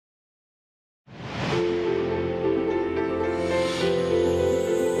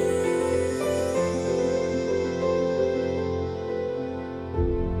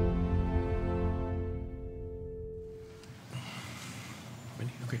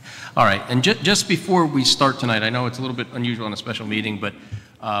All right, and just before we start tonight, I know it's a little bit unusual on a special meeting, but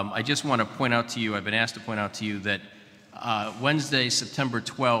I just want to point out to you, I've been asked to point out to you that Wednesday, September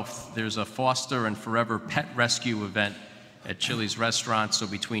 12th, there's a Foster and Forever Pet Rescue event at Chili's Restaurant. So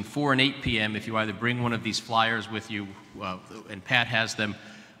between 4 and 8 p.m., if you either bring one of these flyers with you, and Pat has them,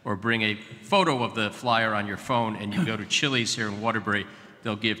 or bring a photo of the flyer on your phone and you go to Chili's here in Waterbury,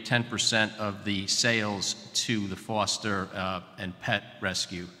 they'll give 10% of the sales to the Foster and Pet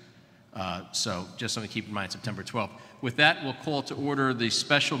Rescue. So just something to keep in mind, September 12th. With that, we'll call to order the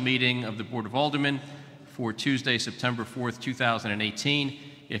special meeting of the Board of Aldermen for Tuesday, September 4th, 2018.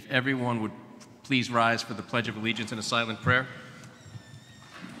 If everyone would please rise for the Pledge of Allegiance and a silent prayer.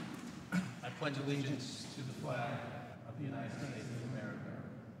 I pledge allegiance to the flag of the United States of America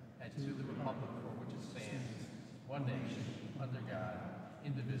and to the republic for which it stands, one nation, under God,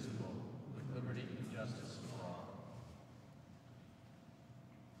 indivisible, with liberty and justice for all.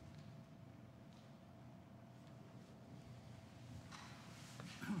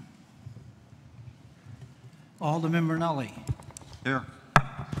 Alderman Brunelli. Here.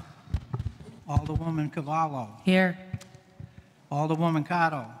 Alderwoman Cavallo. Here. Alderwoman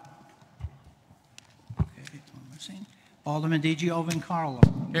Cotto. Okay, one missing. Alderman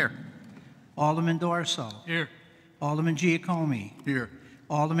DiGiovincarlo. Here. Alderman Dorso. Here. Alderman Giacomi. Here.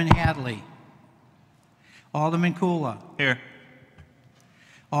 Alderman Hadley. Alderman Kula. Here.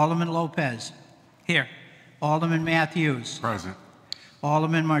 Alderman Lopez. Here. Alderman Matthews. Present.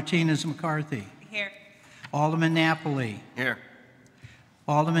 Alderman Martinez McCarthy. Here. Alderman Napoli. Here.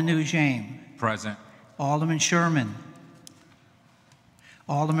 Alderman Nugent. Present. Alderman Sherman.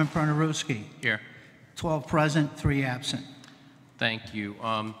 Alderman Pernaruski. Here. 12 present, 3 absent. Thank you.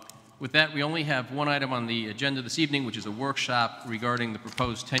 With that, we only have one item on the agenda this evening, which is a workshop regarding the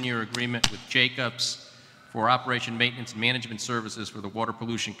proposed 10-year agreement with Jacobs for operation, maintenance, and management services for the Water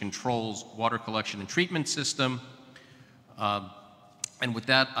Pollution Control's water collection and treatment system. And with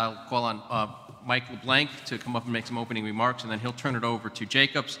that, I'll call on Mike LeBlanc to come up and make some opening remarks, and then he'll turn it over to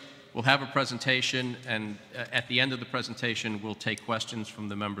Jacobs. We'll have a presentation, and at the end of the presentation, we'll take questions from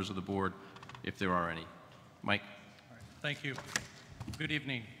the members of the board, if there are any. Mike. All right. Thank you. Good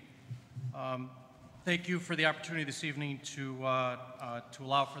evening. Thank you for the opportunity this evening to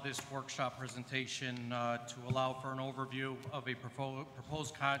allow for this workshop presentation, to allow for an overview of a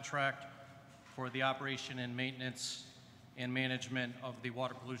proposed contract for the operation and maintenance and management of the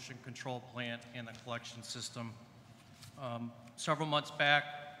water pollution control plant and the collection system. Several months back,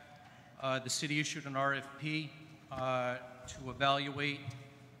 the city issued an RFP to evaluate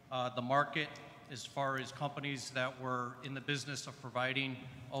the market as far as companies that were in the business of providing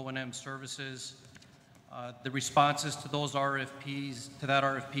O&M services. The responses to those RFPs, to that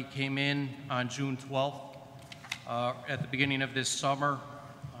RFP, came in on June 12th at the beginning of this summer.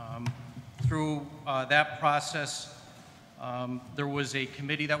 Through that process, there was a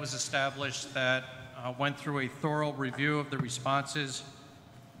committee that was established that went through a thorough review of the responses.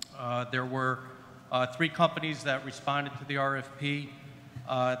 There were 3 companies that responded to the RFP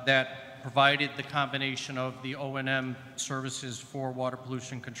that provided the combination of the O&M services for water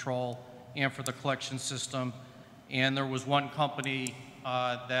pollution control and for the collection system. And there was 1 company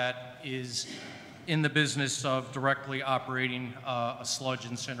that is in the business of directly operating a sludge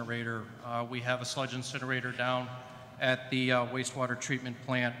incinerator. We have a sludge incinerator down at the wastewater treatment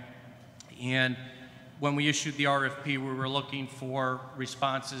plant. And when we issued the RFP, we were looking for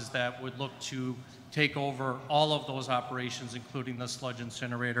responses that would look to take over all of those operations, including the sludge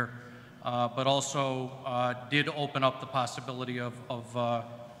incinerator, but also did open up the possibility of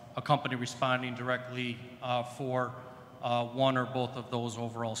a company responding directly for one or both of those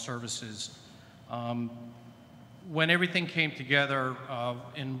overall services. When everything came together,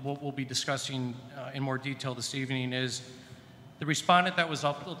 and what we'll be discussing in more detail this evening, is the respondent that was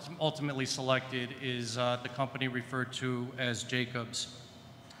ultimately selected is the company referred to as Jacobs.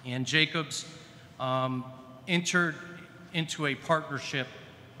 And Jacobs entered into a partnership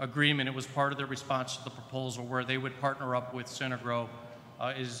agreement. It was part of their response to the proposal where they would partner up with Synagro,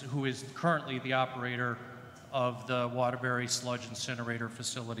 who is currently the operator of the Waterbury sludge incinerator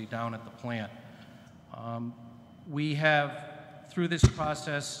facility down at the plant. We have, through this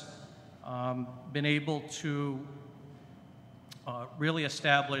process, been able to really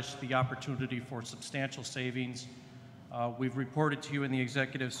establish the opportunity for substantial savings. We've reported to you in the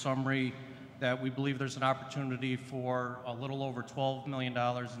executive summary that we believe there's an opportunity for a little over $12 million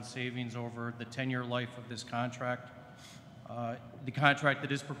in savings over the 10-year life of this contract. The contract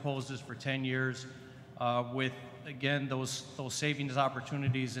that is proposed is for 10 years with, again, those savings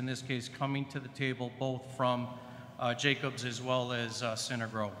opportunities, in this case, coming to the table both from Jacobs as well as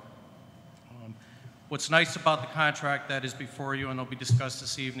Synagro. What's nice about the contract that is before you and will be discussed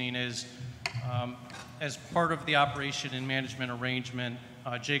this evening is as part of the operation and management arrangement,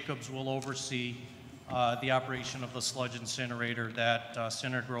 Jacobs will oversee the operation of the sludge incinerator that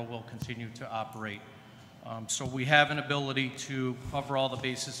Synagro will continue to operate. So we have an ability to cover all the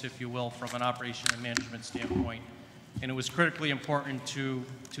bases, if you will, from an operation and management standpoint. And it was critically important to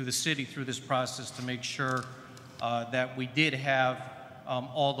the city through this process to make sure that we did have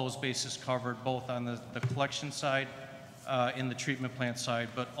all those bases covered, both on the collection side, in the treatment plant side,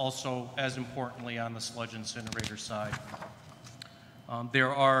 but also, as importantly, on the sludge incinerator side.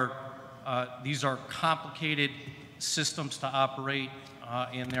 These are complicated systems to operate,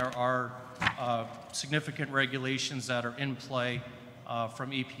 and there are significant regulations that are in play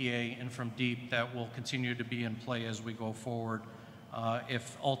from EPA and from DEEP that will continue to be in play as we go forward.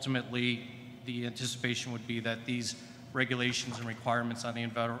 If ultimately the anticipation would be that these regulations and requirements on the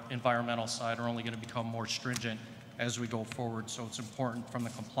environmental side are only going to become more stringent as we go forward. So it's important from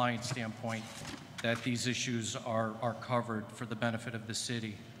the compliance standpoint that these issues are covered for the benefit of the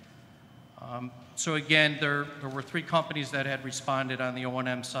city. So again, there were 3 companies that had responded on the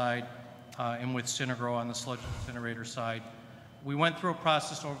O&M side and with Synagro on the sludge incinerator side. We went through a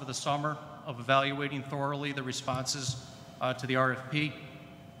process over the summer of evaluating thoroughly the responses to the RFP.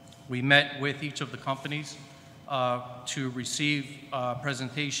 We met with each of the companies to receive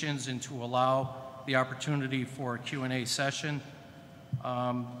presentations and to allow the opportunity for a Q&A session.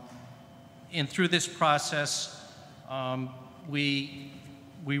 And through this process, we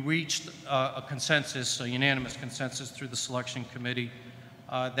reached a consensus, a unanimous consensus through the selection committee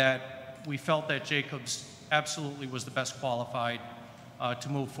that we felt that Jacobs absolutely was the best qualified to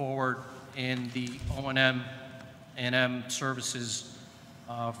move forward in the O&M and M services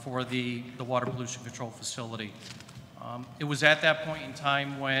for the water pollution control facility. It was at that point in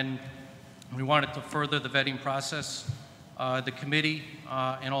time when we wanted to further the vetting process. The committee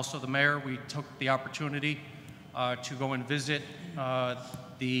and also the mayor, we took the opportunity to go and visit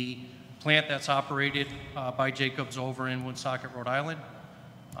the plant that's operated by Jacobs over in Woonsocket, Rhode Island.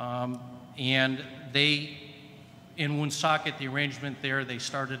 And in Woonsocket, the arrangement there, they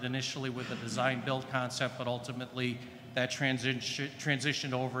started initially with a design-build concept, but ultimately that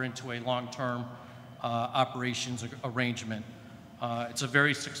transitioned over into a long-term operations arrangement. It's a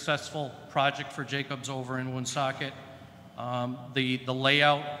very successful project for Jacobs over in Woonsocket. The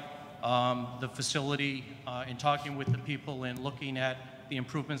layout, the facility, in talking with the people and looking at the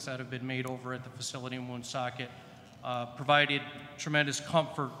improvements that have been made over at the facility in Woonsocket, provided tremendous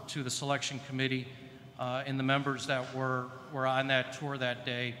comfort to the selection committee and the members that were on that tour that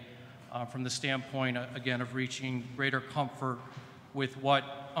day from the standpoint, again, of reaching greater comfort with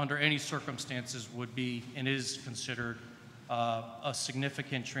what, under any circumstances, would be and is considered a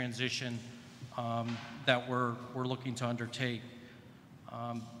significant transition that we're looking to undertake.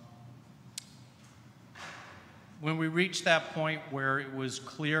 When we reached that point where it was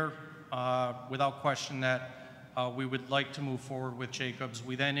clear, without question, that we would like to move forward with Jacobs,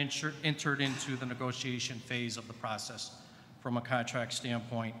 we then entered into the negotiation phase of the process from a contract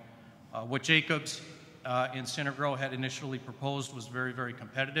standpoint. What Jacobs and Synagro had initially proposed was very, very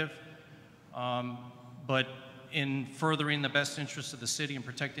competitive, but in furthering the best interests of the city and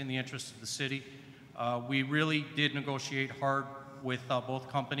protecting the interests of the city, we really did negotiate hard with both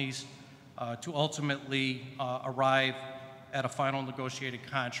companies to ultimately arrive at a final negotiated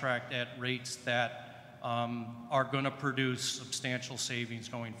contract at rates that are going to produce substantial savings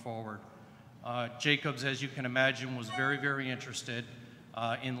going forward. Jacobs, as you can imagine, was very, very interested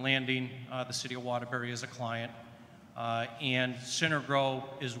in landing the city of Waterbury as a client. And Synagro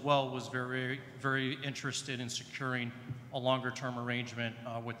as well was very, very interested in securing a longer-term arrangement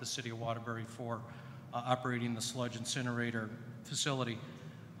with the city of Waterbury for operating the sludge incinerator facility.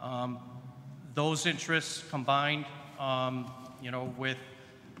 Those interests combined, with,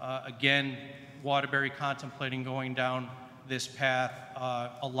 again, Waterbury contemplating going down this path,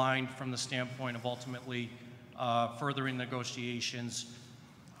 aligned from the standpoint of ultimately furthering negotiations.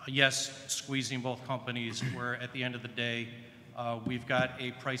 Yes, squeezing both companies, where at the end of the day, we've got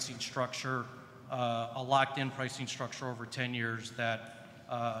a pricing structure, a locked-in pricing structure over 10 years that,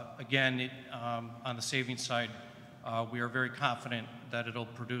 again, on the savings side, we are very confident that it'll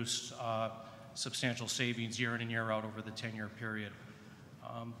produce substantial savings year in and year out over the 10-year period.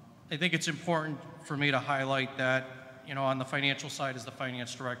 I think it's important for me to highlight that, on the financial side as the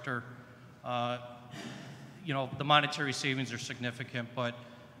finance director, the monetary savings are significant, but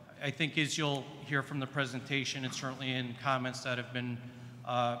I think as you'll hear from the presentation and certainly in comments that have been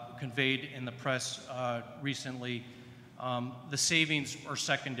conveyed in the press recently, The savings are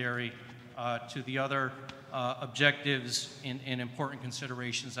secondary to the other objectives and important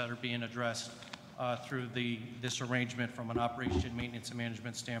considerations that are being addressed through this arrangement from an operation, maintenance, and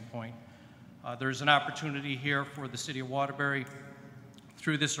management standpoint. There's an opportunity here for the City of Waterbury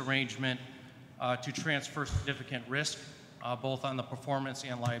through this arrangement to transfer significant risk, both on the performance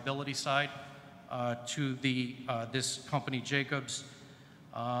and liability side, to this company, Jacobs.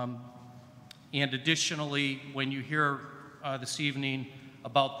 And additionally, when you hear this evening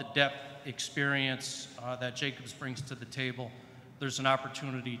about the depth experience that Jacobs brings to the table, there's an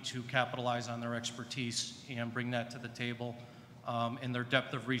opportunity to capitalize on their expertise and bring that to the table, and their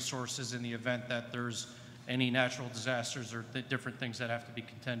depth of resources in the event that there's any natural disasters or different things that have to be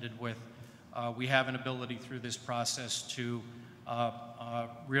contended with. We have an ability through this process to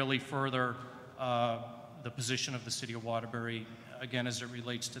really further the position of the City of Waterbury, again, as it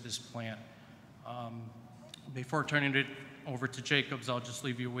relates to this plant. Before turning it over to Jacobs, I'll just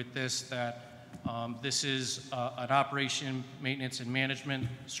leave you with this, that this is an operation, maintenance, and management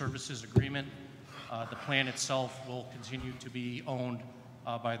services agreement. The plant itself will continue to be owned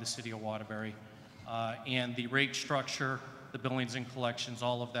by the City of Waterbury. And the rate structure, the billings and collections,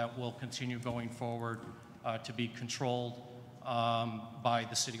 all of that will continue going forward to be controlled by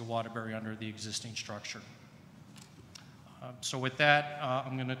the City of Waterbury under the existing structure. So with that,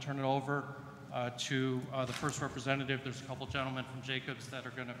 I'm going to turn it over to the first representative. There's a couple gentlemen from Jacobs that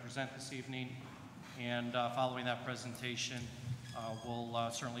are going to present this evening, and following that presentation, we'll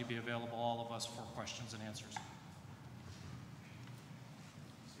certainly be available, all of us, for questions and answers.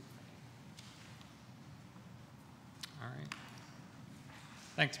 All right.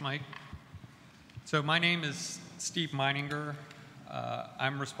 Thanks, Mike. So my name is Steve Meininger.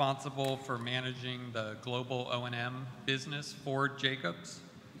 I'm responsible for managing the global O&M business for Jacobs.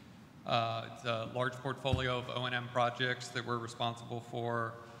 It's a large portfolio of O&M projects that we're responsible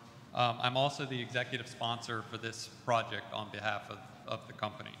for. I'm also the executive sponsor for this project on behalf of the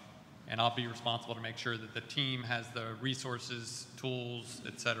company. And I'll be responsible to make sure that the team has the resources, tools,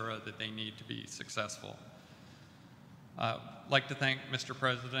 et cetera, that they need to be successful. I'd like to thank Mr.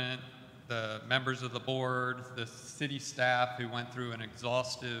 President, the members of the board, the city staff who went through an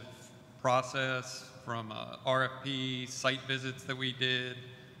exhaustive process from RFP, site visits that we did,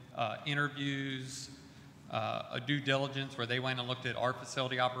 interviews, a due diligence where they went and looked at our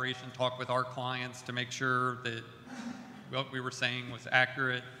facility operation, talked with our clients to make sure that what we were saying was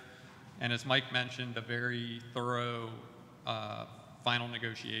accurate, and as Mike mentioned, a very thorough final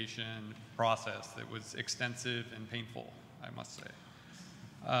negotiation process that was extensive and painful, I must say.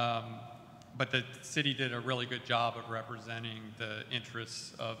 But the city did a really good job of representing the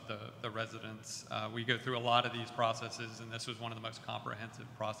interests of the residents. We go through a lot of these processes, and this was one of the most comprehensive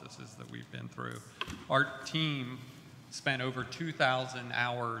processes that we've been through. Our team spent over 2,000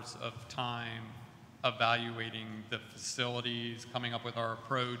 hours of time evaluating the facilities, coming up with our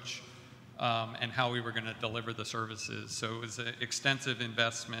approach, and how we were going to deliver the services. So it was an extensive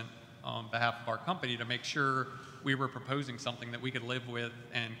investment on behalf of our company to make sure we were proposing something that we could live with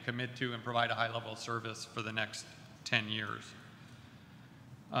and commit to and provide a high level of service for the next 10 years.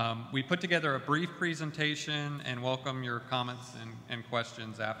 We put together a brief presentation and welcome your comments and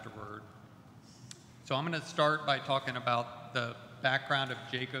questions afterward. So I'm going to start by talking about the background of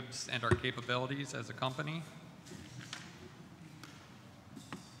Jacobs and our capabilities as a company.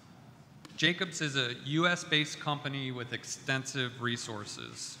 Jacobs is a US-based company with extensive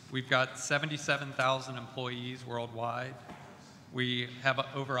resources. We've got 77,000 employees worldwide. We have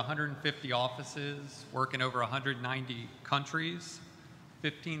over 150 offices, work in over 190 countries,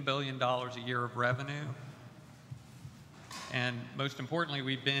 $15 billion a year of revenue. And most importantly,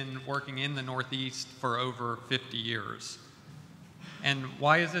 we've been working in the Northeast for over 50 years. And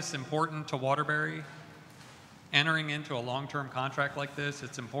why is this important to Waterbury? Entering into a long-term contract like this,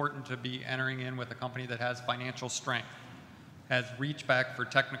 it's important to be entering in with a company that has financial strength, has reach back for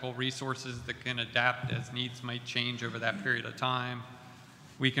technical resources that can adapt as needs might change over that period of time.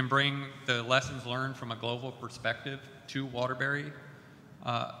 We can bring the lessons learned from a global perspective to Waterbury.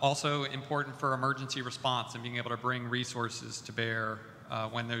 Also important for emergency response and being able to bring resources to bear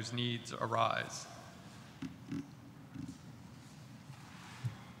when those needs arise.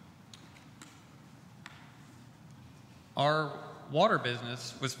 Our water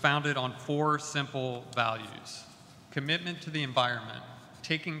business was founded on 4 simple values: commitment to the environment,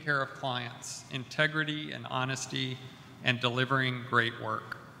 taking care of clients, integrity and honesty, and delivering great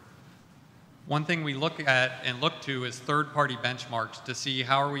work. One thing we look at and look to is third-party benchmarks to see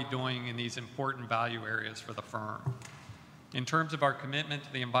how are we doing in these important value areas for the firm. In terms of our commitment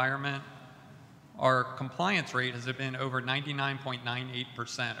to the environment, Our compliance rate has been over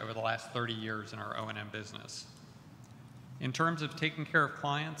 99.98% over the last 30 years in our O&M business. In terms of taking care of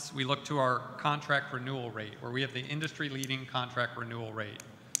clients, we look to our contract renewal rate, where we have the industry-leading contract renewal rate.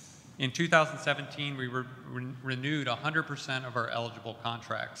 In 2017, we renewed 100% of our eligible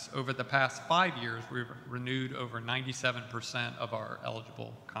contracts. Over the past 5 years, we've renewed over 97% of our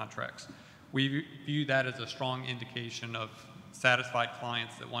eligible contracts. We view that as a strong indication of satisfied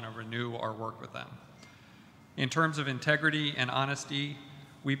clients that want to renew our work with them. In terms of integrity and honesty,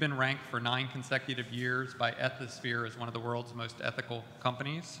 we've been ranked for 9 consecutive years by Ethisphere as one of the world's most ethical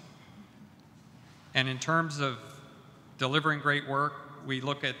companies. And in terms of delivering great work, we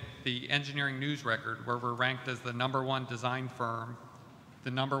look at the Engineering News Record, where we're ranked as the #1 design firm, the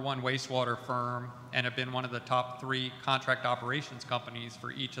 #1 wastewater firm, and have been one of the top 3 contract operations companies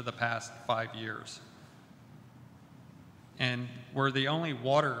for each of the past 5 years. And we're the only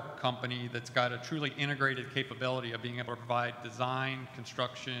water company that's got a truly integrated capability of being able to provide design,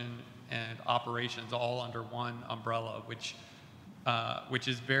 construction, and operations all under one umbrella, which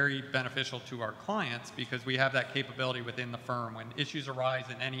is very beneficial to our clients because we have that capability within the firm. When issues arise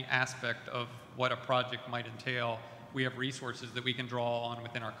in any aspect of what a project might entail, we have resources that we can draw on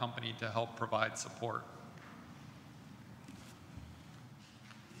within our company to help provide support.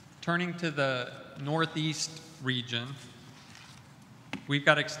 Turning to the Northeast region, we've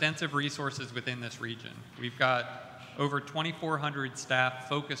got extensive resources within this region. We've got over 2,400 staff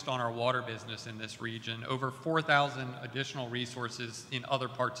focused on our water business in this region, over 4,000 additional resources in other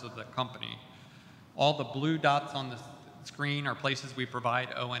parts of the company. All the blue dots on the screen are places we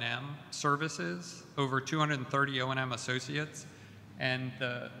provide O&M services, over 230 O&M associates, and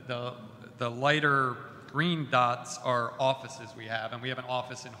the lighter green dots are offices we have, and we have an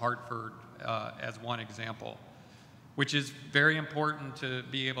office in Hartford as one example, which is very important to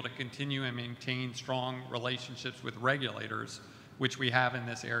be able to continue and maintain strong relationships with regulators, which we have in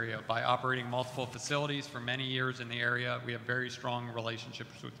this area. By operating multiple facilities for many years in the area, we have very strong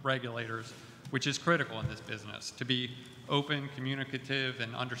relationships with regulators, which is critical in this business, to be open, communicative,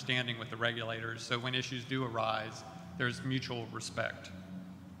 and understanding with the regulators, so when issues do arise, there's mutual respect.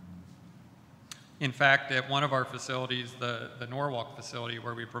 In fact, at one of our facilities, the Norwalk facility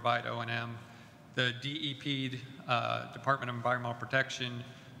where we provide O&M, the DEP, Department of Environmental Protection,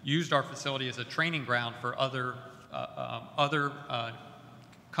 used our facility as a training ground for other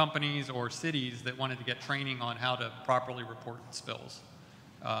companies or cities that wanted to get training on how to properly report spills,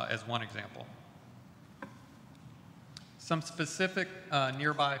 as one example. Some specific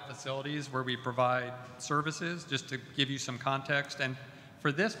nearby facilities where we provide services, just to give you some context. And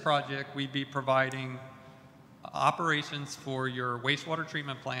for this project, we'd be providing operations for your wastewater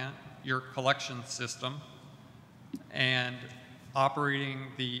treatment plant, your collection system, and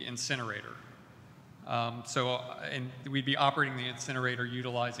operating the incinerator. And we'd be operating the incinerator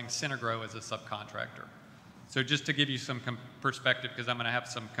utilizing Synagro as a subcontractor. So just to give you some perspective, because I'm going to have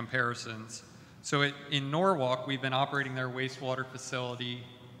some comparisons. So in Norwalk, we've been operating their wastewater facility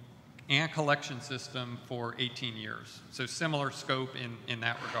and collection system for 18 years. So similar scope in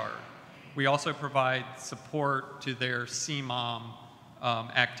that regard. We also provide support to their CMOM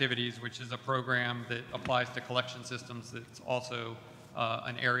activities, which is a program that applies to collection systems that's also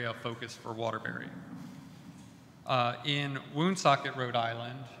an area of focus for Waterbury. In Woonsocket, Rhode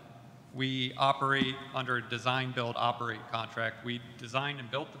Island, we operate under a design, build, operate contract. We designed and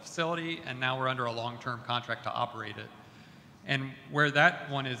built the facility, and now we're under a long-term contract to operate it. And where that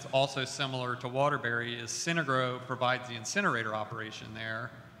one is also similar to Waterbury is Synagro provides the incinerator operation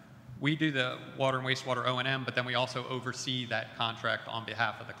there. We do the water and wastewater O&M, but then we also oversee that contract on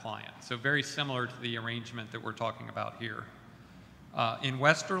behalf of the client. So very similar to the arrangement that we're talking about here. In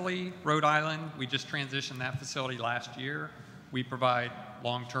Westerly, Rhode Island, we just transitioned that facility last year. We provide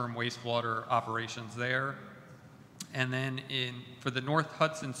long-term wastewater operations there. And then for the North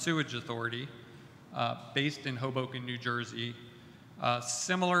Hudson Sewage Authority, based in Hoboken, New Jersey,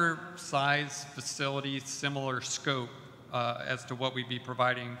 similar size facility, similar scope as to what we'd be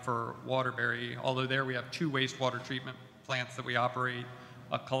providing for Waterbury, although there we have 2 wastewater treatment plants that we operate,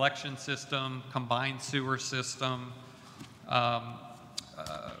 a collection system, combined sewer system.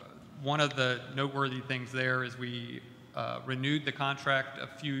 One of the noteworthy things there is we renewed the contract a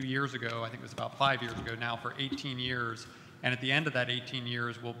few years ago, I think it was about 5 years ago now, for 18 years. And at the end of that 18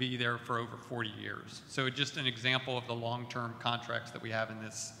 years, we'll be there for over 40 years. So just an example of the long-term contracts that we have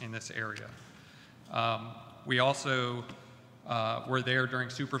in this area. We also were there during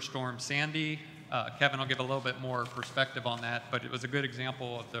Superstorm Sandy. Kevin will give a little bit more perspective on that, but it was a good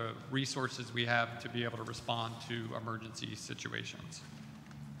example of the resources we have to be able to respond to emergency situations.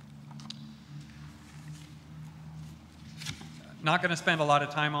 Not going to spend a lot of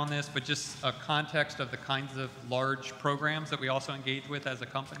time on this, but just a context of the kinds of large programs that we also engage with as a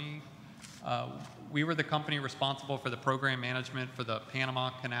company. We were the company responsible for the program management for the Panama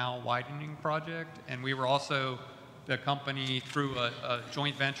Canal widening project, and we were also the company through a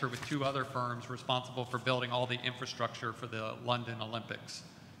joint venture with 2 other firms responsible for building all the infrastructure for the London Olympics.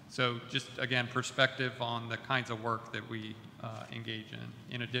 So just, again, perspective on the kinds of work that we engage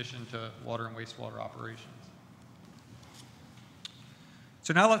in addition to water and wastewater operations.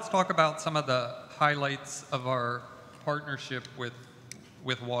 So now let's talk about some of the highlights of our partnership with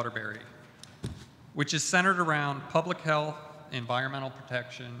Waterbury, which is centered around public health, environmental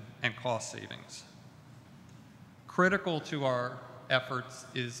protection, and cost savings. Critical to our efforts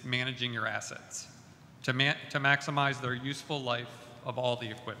is managing your assets to maximize their useful life of all the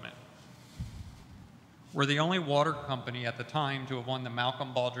equipment. We're the only water company at the time to have won the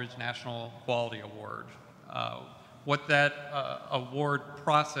Malcolm Baldrige National Quality Award. What that award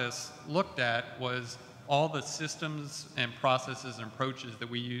process looked at was all the systems and processes and approaches that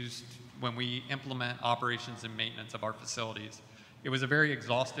we used when we implement operations and maintenance of our facilities. It was a very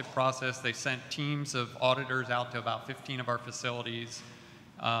exhaustive process. They sent teams of auditors out to about 15 of our facilities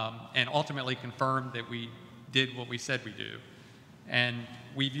and ultimately confirmed that we did what we said we do. And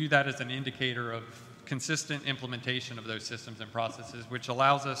we view that as an indicator of consistent implementation of those systems and processes, which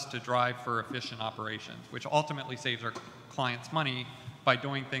allows us to drive for efficient operations, which ultimately saves our clients money by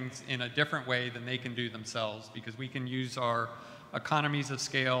doing things in a different way than they can do themselves, because we can use our economies of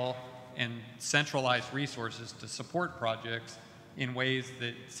scale and centralized resources to support projects in ways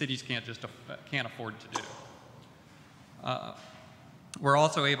that cities can't afford to do. We're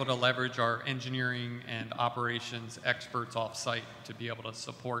also able to leverage our engineering and operations experts off-site to be able to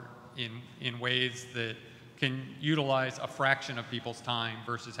support in ways that can utilize a fraction of people's time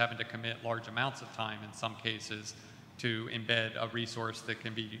versus having to commit large amounts of time in some cases to embed a resource that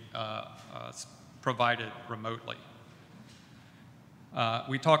can be provided remotely.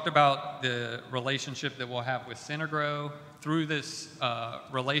 We talked about the relationship that we'll have with Synagro. Through this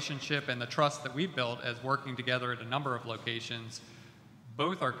relationship and the trust that we've built as working together at a number of locations,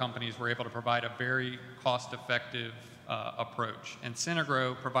 both our companies were able to provide a very cost-effective approach. And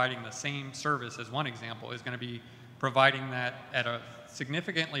Synagro, providing the same service as one example, is going to be providing that at a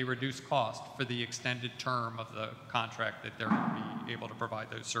significantly reduced cost for the extended term of the contract that they're going to be able to provide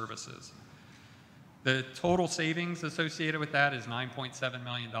those services. The total savings associated with that is $9.7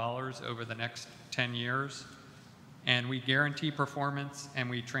 million over the next 10 years. And we guarantee performance and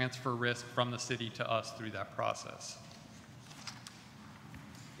we transfer risk from the city to us through that process.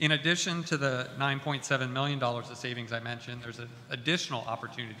 In addition to the $9.7 million of savings I mentioned, there's an additional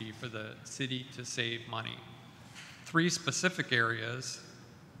opportunity for the city to save money. 3 specific areas.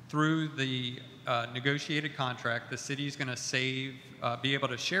 Through the negotiated contract, the city is going to be able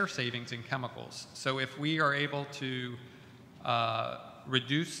to share savings in chemicals. So if we are able to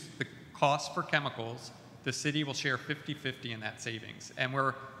reduce the cost for chemicals, the city will share 50-50 in that savings. And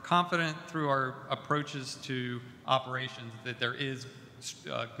we're confident through our approaches to operations that there is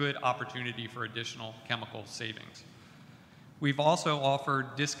a good opportunity for additional chemical savings. We've also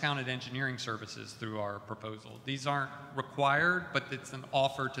offered discounted engineering services through our proposal. These aren't required, but it's an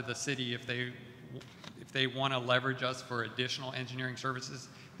offer to the city if they want to leverage us for additional engineering services.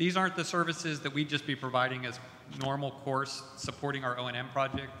 These aren't the services that we'd just be providing as normal course supporting our O&M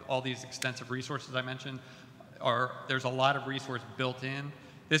project. All these extensive resources I mentioned, there's a lot of resource built in.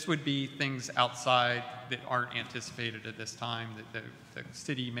 This would be things outside that aren't anticipated at this time that the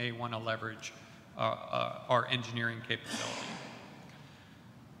city may want to leverage our engineering capability.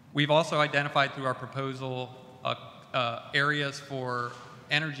 We've also identified through our proposal areas for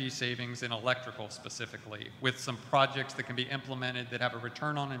energy savings in electrical specifically, with some projects that can be implemented that have a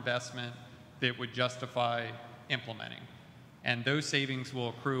return on investment that would justify implementing. And those savings will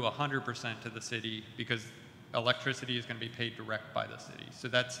accrue 100% to the city because electricity is going to be paid direct by the city. So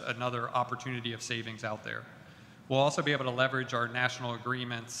that's another opportunity of savings out there. We'll also be able to leverage our national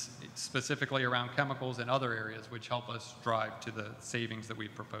agreements specifically around chemicals and other areas which help us drive to the savings that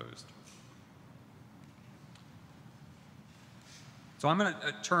we've proposed. So I'm going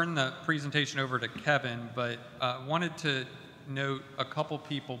to turn the presentation over to Kevin, but wanted to note a couple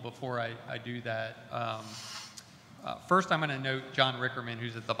people before I do that. First, I'm going to note John Rickerman,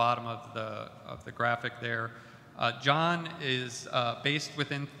 who's at the bottom of the graphic there. John is based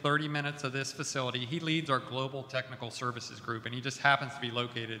within 30 minutes of this facility. He leads our global technical services group, and he just happens to be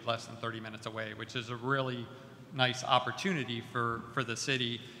located less than 30 minutes away, which is a really nice opportunity for the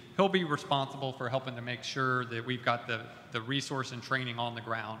city. He'll be responsible for helping to make sure that we've got the resource and training on the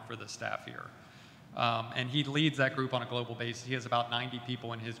ground for the staff here. And he leads that group on a global basis. He has about 90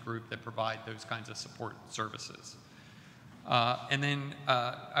 people in his group that provide those kinds of support services. And then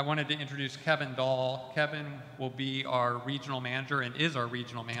I wanted to introduce Kevin Dahl. Kevin will be our regional manager and is our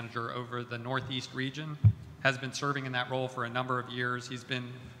regional manager over the Northeast region, has been serving in that role for a number of years. He's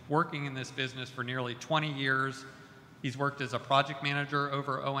been working in this business for nearly 20 years. He's worked as a project manager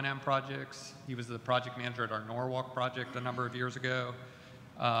over O&M projects. He was the project manager at our Norwalk project a number of years ago.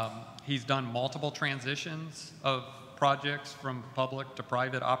 He's done multiple transitions of projects from public to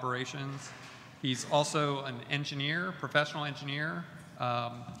private operations. He's also an engineer, professional engineer,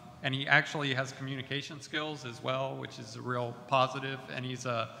 and he actually has communication skills as well, which is a real positive, and he's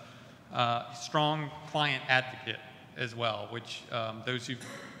a strong client advocate as well, which those who've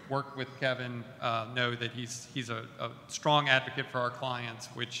worked with Kevin know that he's a strong advocate for our clients,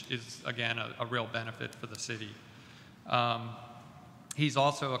 which is, again, a real benefit for the city. He's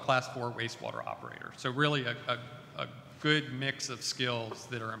also a Class 4 wastewater operator, so really a good mix of skills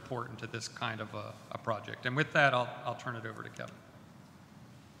that are important to this kind of a project. And with that, I'll turn it over to Kevin.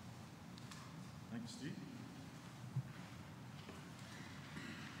 Thanks, Steve.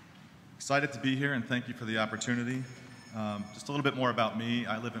 Excited to be here, and thank you for the opportunity. Just a little bit more about me.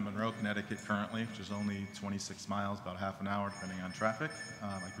 I live in Monroe, Connecticut currently, which is only 26 miles, about half an hour, depending on traffic.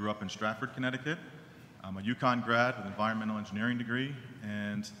 I grew up in Stratford, Connecticut. I'm a UConn grad with an environmental engineering degree,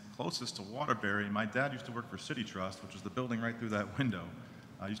 and closest to Waterbury, my dad used to work for City Trust, which was the building right through that window.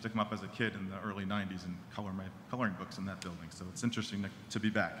 I used to come up as a kid in the early 90s and color my coloring books in that building, so it's interesting to be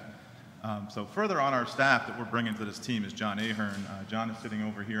back. So further on our staff that we're bringing to this team is John Ahern. John is sitting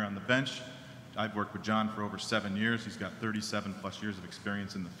over here on the bench. I've worked with John for over 7 years. He's got 37 plus years of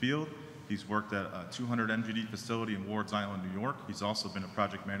experience in the field. He's worked at a 200 MGD facility in Wards Island, New York. He's also been a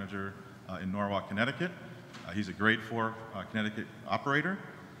project manager in Norwalk, Connecticut. He's a grade 4 Connecticut operator,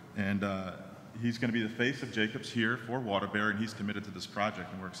 and he's going to be the face of Jacobs here for Waterbury, and he's committed to this project,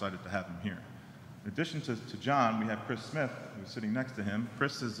 and we're excited to have him here. In addition to John, we have Chris Smith, who's sitting next to him.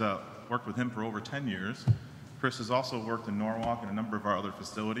 Chris has worked with him for over 10 years. Chris has also worked in Norwalk and a number of our other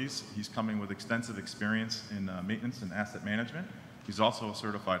facilities. He's coming with extensive experience in maintenance and asset management. He's also a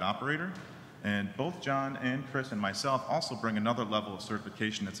certified operator. And both John and Chris and myself also bring another level of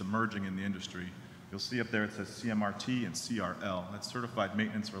certification that's emerging in the industry. You'll see up there it says CMRT and CRL. That's Certified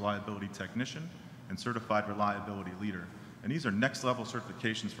Maintenance Reliability Technician and Certified Reliability Leader. And these are next level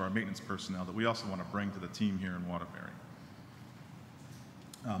certifications for our maintenance personnel that we also want to bring to the team here in Waterbury.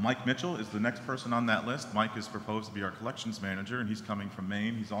 Mike Mitchell is the next person on that list. Mike is proposed to be our collections manager, and he's coming from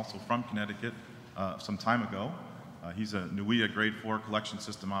Maine. He's also from Connecticut some time ago. He's a NUIA grade 4 collection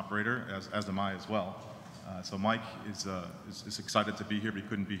system operator, as am I as well. So Mike is excited to be here, but he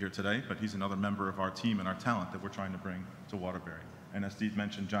couldn't be here today, but he's another member of our team and our talent that we're trying to bring to Waterbury. And as Steve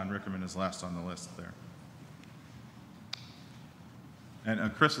mentioned, John Rickerman is last on the list there.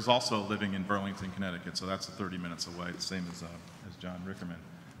 And Chris is also living in Burlington, Connecticut, so that's 30 minutes away, the same as John Rickerman.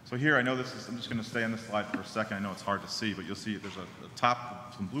 So here, I know this is, I'm just going to stay on this slide for a second. I know it's hard to see, but you'll see there's a top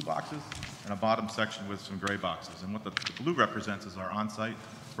with some blue boxes and a bottom section with some gray boxes. And what the blue represents is our on-site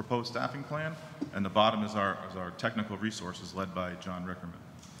proposed staffing plan, and the bottom is our technical resources led by John Rickerman.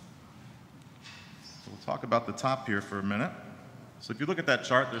 So we'll talk about the top here for a minute. So if you look at that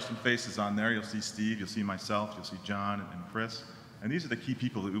chart, there's some faces on there. You'll see Steve, you'll see myself, you'll see John and Chris. And these are the key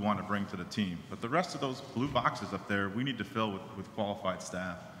people that we want to bring to the team. But the rest of those blue boxes up there, we need to fill with qualified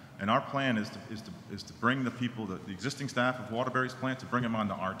staff. And our plan is to bring the people, the existing staff of Waterbury's plant, to bring them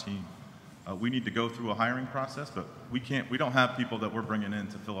onto our team. We need to go through a hiring process, but we don't have people that we're bringing in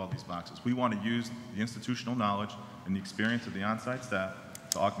to fill all these boxes. We want to use the institutional knowledge and the experience of the on-site staff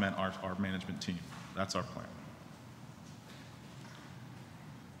to augment our management team. That's our plan.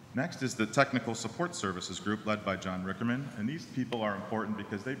 Next is the Technical Support Services Group led by John Rickerman, and these people are important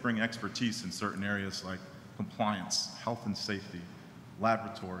because they bring expertise in certain areas like compliance, health and safety,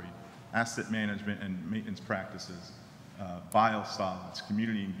 laboratory, asset management and maintenance practices, biosolids,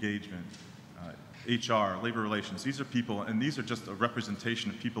 community engagement, HR, labor relations. These are people, and these are just a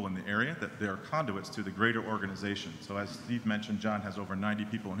representation of people in the area that they are conduits to the greater organization. So as Steve mentioned, John has over 90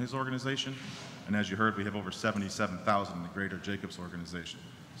 people in his organization, and as you heard, we have over 77,000 in the greater Jacobs organization.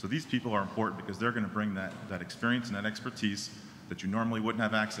 So these people are important because they're going to bring that experience and that expertise that you normally wouldn't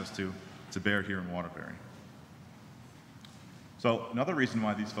have access to bear here in Waterbury. So another reason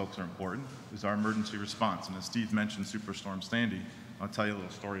why these folks are important is our emergency response. And as Steve mentioned Superstorm Sandy, I'll tell you a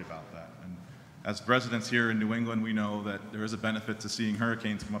little story about that. And as residents here in New England, we know that there is a benefit to seeing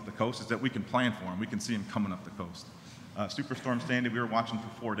hurricanes come up the coast, is that we can plan for them. We can see them coming up the coast. Superstorm Sandy, we were watching for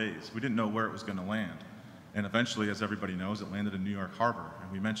 4 days. We didn't know where it was going to land. And eventually, as everybody knows, it landed in New York Harbor.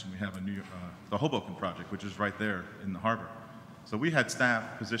 And we mentioned we have the Hoboken project, which is right there in the harbor. So we had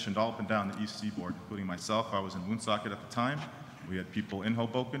staff positioned all up and down the East Seaboard, including myself. I was in Woonsocket at the time. We had people in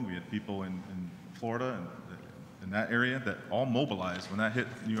Hoboken. We had people in Florida and in that area that all mobilized. When that hit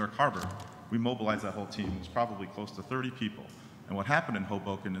New York Harbor, we mobilized that whole team. It was probably close to 30 people. And what happened in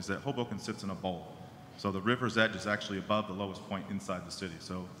Hoboken is that Hoboken sits in a bowl. So the river's edge is actually above the lowest point inside the city.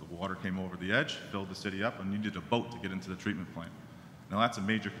 So the water came over the edge, filled the city up, and you needed a boat to get into the treatment plant. Now that's a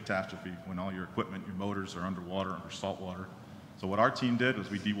major catastrophe when all your equipment, your motors are underwater, under salt water. So what our team did was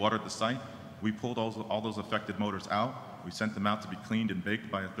we dewatered the site. We pulled all those affected motors out. We sent them out to be cleaned and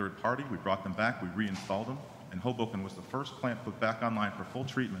baked by a third party. We brought them back. We reinstalled them. And Hoboken was the first plant put back online for full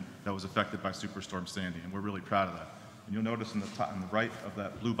treatment that was affected by Superstorm Sandy. And we're really proud of that. And you'll notice on the right of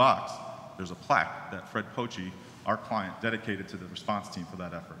that blue box, there's a plaque that Fred Poche, our client, dedicated to the response team for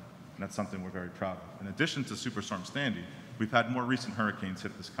that effort. And that's something we're very proud of. In addition to Superstorm Sandy, we've had more recent hurricanes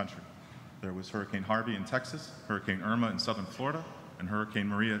hit this country. There was Hurricane Harvey in Texas, Hurricane Irma in southern Florida, and Hurricane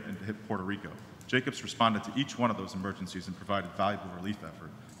Maria hit Puerto Rico. Jacobs responded to each one of those emergencies and provided valuable relief effort.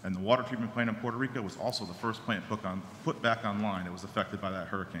 And the water treatment plant in Puerto Rico was also the first plant put back online that was affected by that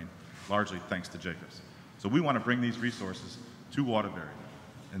hurricane, largely thanks to Jacobs. So we want to bring these resources to Waterbury.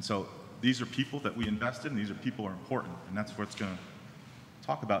 And so these are people that we invested in, these are people who are important, and that's what it's going to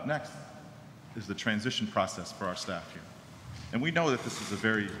talk about next, is the transition process for our staff here. And we know that this is a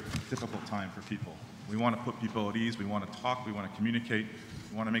very difficult time for people. We want to put people at ease, we want to talk, we want to communicate,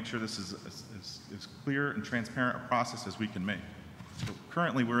 we want to make sure this is as clear and transparent a process as we can make. So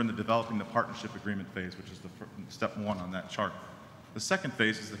currently we're in the developing the partnership agreement phase, which is the step one on that chart. The second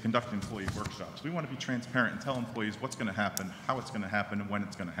phase is the conduct employee workshops. We want to be transparent and tell employees what's going to happen, how it's going to happen, and when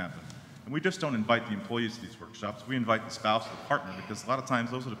it's going to happen. And we just don't invite the employees to these workshops, we invite the spouse or the partner, because a lot of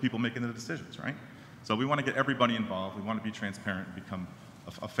times those are the people making the decisions, right? So we want to get everybody involved, we want to be transparent and become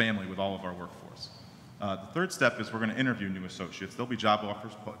a family with all of our workforce. The third step is we're going to interview new associates. There'll be job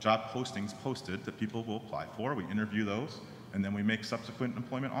postings posted that people will apply for. We interview those, and then we make subsequent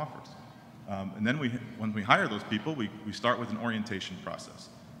employment offers. And then when we hire those people, we start with an orientation process.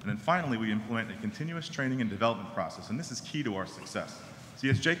 And then finally, we implement a continuous training and development process, and this is key to our success. See,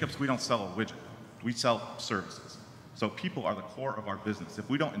 as Jacobs, we don't sell a widget, we sell services. So people are the core of our business. If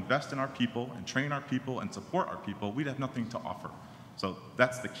we don't invest in our people and train our people and support our people, we'd have nothing to offer. So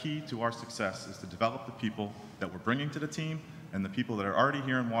that's the key to our success, is to develop the people that we're bringing to the team and the people that are already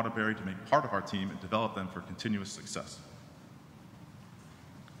here in Waterbury to make part of our team and develop them for continuous success.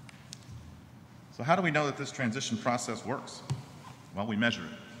 So how do we know that this transition process works? Well, we measure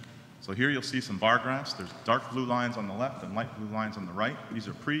it. So here you'll see some bar graphs. There's dark blue lines on the left and light blue lines on the right. These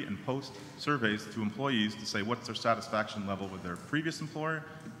are pre and post surveys to employees to say what's their satisfaction level with their previous employer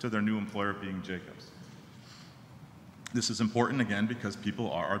to their new employer being Jacobs. This is important, again, because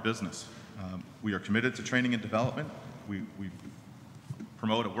people are our business. We are committed to training and development. We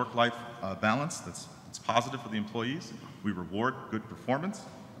promote a work-life balance that's positive for the employees. We reward good performance.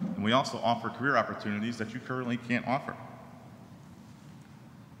 And we also offer career opportunities that you currently can't offer.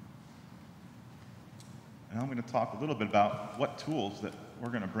 And I'm going to talk a little bit about what tools that we're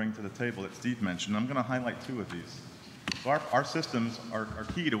going to bring to the table that Steve mentioned. I'm going to highlight two of these. So our systems are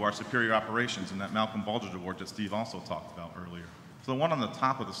key to our superior operations in that Malcolm Baldrige Award that Steve also talked about earlier. So the one on the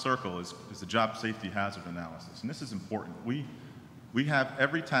top of the circle is the job safety hazard analysis. And this is important. We have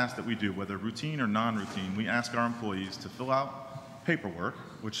every task that we do, whether routine or non-routine, we ask our employees to fill out paperwork,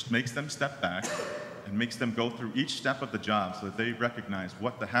 which makes them step back and makes them go through each step of the job so that they recognize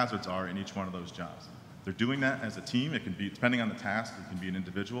what the hazards are in each one of those jobs. They're doing that as a team. It can be, depending on the task, it can be an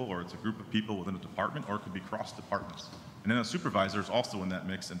individual or it's a group of people within a department, or it could be cross departments. And then a supervisor is also in that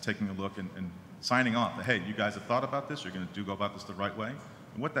mix and taking a look and signing off that, hey, you guys have thought about this, you're going to go about this the right way.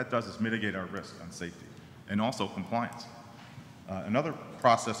 And what that does is mitigate our risk on safety and also compliance. Another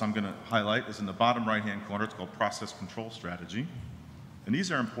process I'm going to highlight is in the bottom right-hand corner. It's called process control strategy. And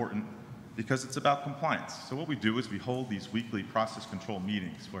these are important because it's about compliance. So what we do is we hold these weekly process control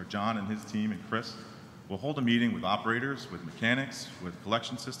meetings where John and his team and Chris will hold a meeting with operators, with mechanics, with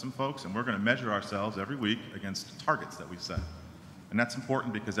collection system folks, and we're going to measure ourselves every week against targets that we set. And that's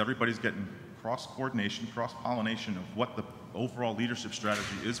important because everybody's getting cross-coordination, cross-pollination of what the overall leadership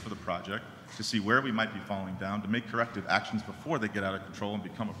strategy is for the project to see where we might be falling down, to make corrective actions before they get out of control and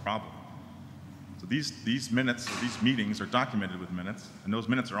become a problem. So these minutes, or these meetings, are documented with minutes, and those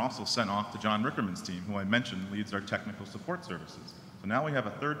minutes are also sent off to John Rickerman's team, who I mentioned leads our technical support services. So now we have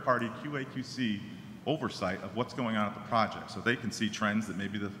a third-party QA/QC oversight of what's going on at the project, so they can see trends that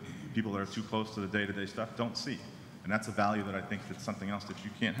maybe the people that are too close to the day-to-day stuff don't see. And that's a value that I think that's something else that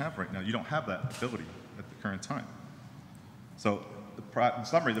you can't have right now. You don't have that ability current time. So in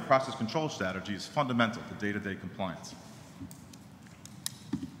summary, the process control strategy is fundamental to day-to-day compliance.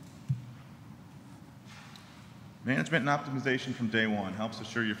 Management and optimization from day one helps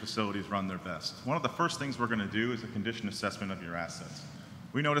assure your facilities run their best. One of the first things we're going to do is a condition assessment of your assets.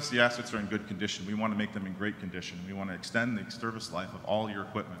 We notice the assets are in good condition. We want to make them in great condition. We want to extend the service life of all your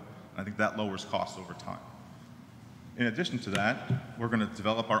equipment. And I think that lowers costs over time. In addition to that, we're going to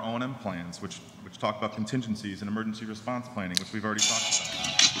develop our O&M plans, which talk about contingencies and emergency response planning, which we've already talked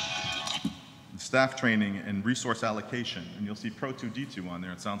about. Staff training and resource allocation, and you'll see Pro2D2 on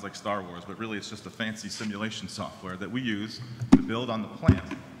there. It sounds like Star Wars, but really it's just a fancy simulation software that we use to build on the plant,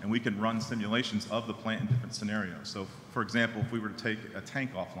 and we can run simulations of the plant in different scenarios. So, for example, if we were to take a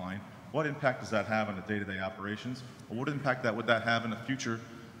tank offline, what impact does that have on the day-to-day operations? Or what impact would that have in a future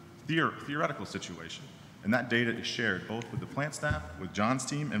theoretical situation? And that data is shared both with the plant staff, with John's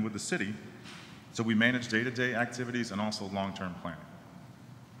team, and with the city, so we manage day-to-day activities and also long-term planning.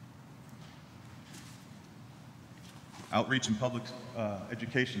 Outreach and public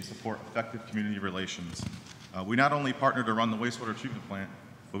education support effective community relations. We not only partner to run the wastewater treatment plant,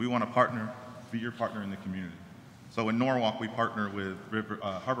 but we want to be your partner in the community. So in Norwalk, we partner with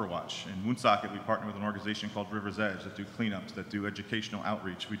Harbor Watch. In Woonsocket, we partner with an organization called River's Edge that do cleanups, that do educational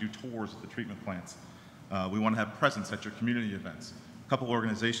outreach. We do tours at the treatment plants. We want to have presence at your community events. A couple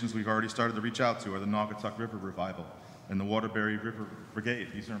organizations we've already started to reach out to are the Naugatuck River Revival and the Waterbury River Brigade.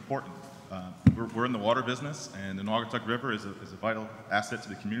 These are important. We're in the water business, and the Naugatuck River is a vital asset to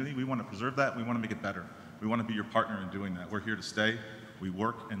the community. We want to preserve that. We want to make it better. We want to be your partner in doing that. We're here to stay. We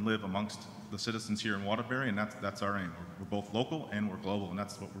work and live amongst the citizens here in Waterbury, and that's our aim. We're both local and we're global, and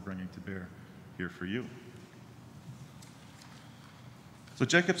that's what we're bringing to bear here for you. So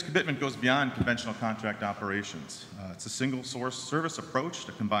Jacob's commitment goes beyond conventional contract operations. It's a single source service approach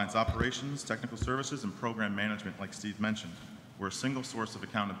that combines operations, technical services, and program management, like Steve mentioned. We're a single source of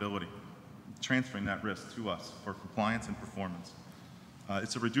accountability, transferring that risk to us for compliance and performance.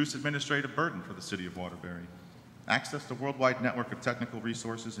 It's a reduced administrative burden for the city of Waterbury. Access to a worldwide network of technical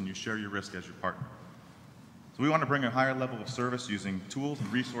resources, and you share your risk as your partner. So we want to bring a higher level of service using tools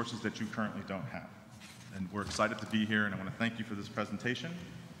and resources that you currently don't have. And we're excited to be here, and I want to thank you for this presentation.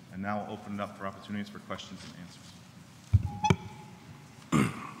 And now I'll open it up for opportunities for questions and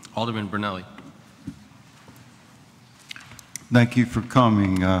answers. Alderman Brunelli. Thank you for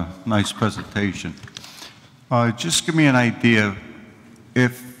coming. Nice presentation. Just give me an idea,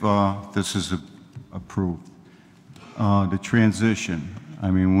 if this is approved, the transition.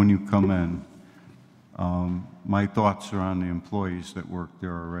 I mean, when you come in, my thoughts are on the employees that work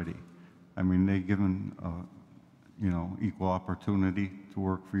there already. I mean, they given, equal opportunity to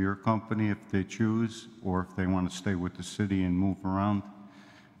work for your company if they choose, or if they want to stay with the city and move around.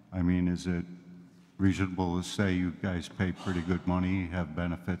 I mean, is it reasonable to say you guys pay pretty good money, have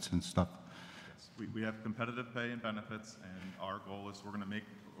benefits and stuff? Yes, we have competitive pay and benefits, and our goal is we're going to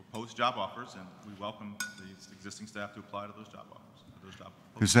post job offers, and we welcome the existing staff to apply to those job offers.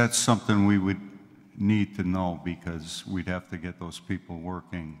 Because that's something we would need to know, because we'd have to get those people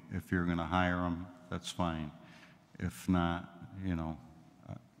working. If you're going to hire them, that's fine. If not,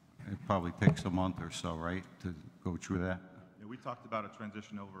 it probably takes a month or so, right, to go through that? Yeah, we talked about a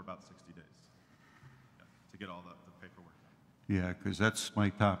transition over about 60 days to get all the paperwork done. Yeah, because that's my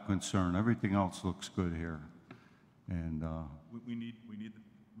top concern. Everything else looks good here, and we need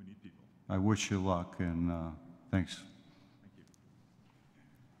people. I wish you luck, and thanks. Thank you.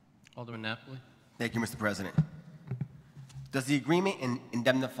 Alderman Napoli. Thank you, Mr. President. Does the agreement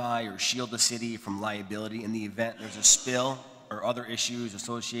indemnify or shield the city from liability in the event there's a spill or other issues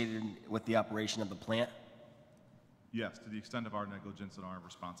associated with the operation of the plant? Yes, to the extent of our negligence and our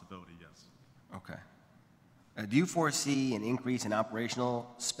responsibility, yes. Okay. Do you foresee an increase in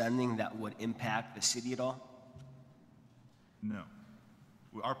operational spending that would impact the city at all? No.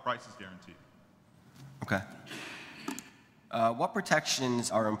 Our price is guaranteed. Okay. What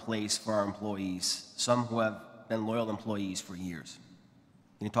protections are in place for our employees, some who have been loyal employees for years?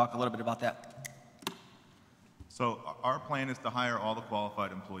 Can you talk a little bit about that? So our plan is to hire all the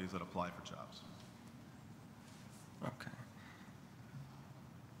qualified employees that apply for jobs. Okay.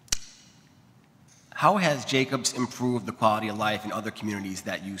 How has Jacobs improved the quality of life in other communities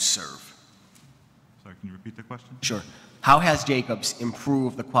that you serve? Sorry, can you repeat the question? Sure. How has Jacobs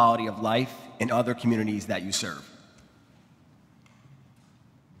improved the quality of life in other communities that you serve?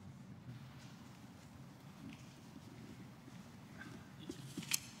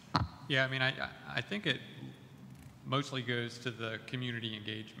 Yeah, I mean, I think it mostly goes to the community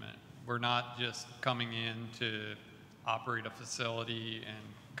engagement. We're not just coming in to operate a facility and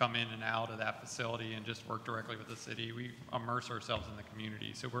come in and out of that facility and just work directly with the city. We immerse ourselves in the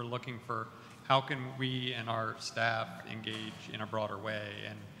community. So we're looking for how can we and our staff engage in a broader way.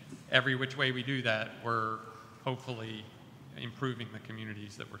 And every which way we do that, we're hopefully improving the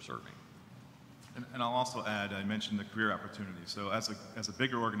communities that we're serving. And I'll also add, I mentioned the career opportunities. So as a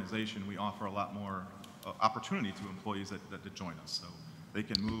bigger organization, we offer a lot more opportunity to employees that join us. So they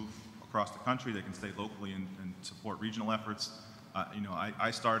can move across the country, they can stay locally and support regional efforts.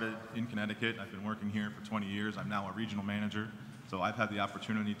 I started in Connecticut. I've been working here for 20 years. I'm now a regional manager. So I've had the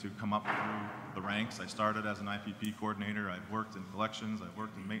opportunity to come up through the ranks. I started as an IPP coordinator. I've worked in collections. I've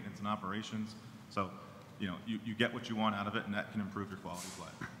worked in maintenance and operations. So, you get what you want out of it, and that can improve your quality of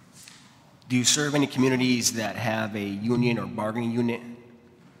life. Do you serve any communities that have a union or bargaining unit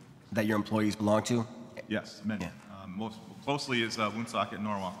that your employees belong to? Yes, many. Yeah. Most closely is Woonsocket and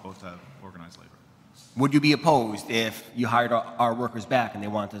Norwalk both have organized labor. Would you be opposed if you hired our workers back and they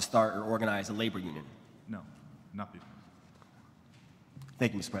wanted to start or organize a labor union? No, not before.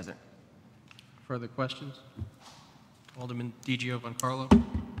 Thank you, Mr. President. Further questions? Alderman DiGio Von Carlo.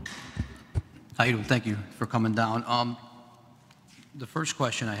 How you doing? Thank you for coming down. The first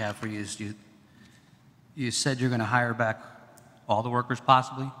question I have for you is, you said you're going to hire back all the workers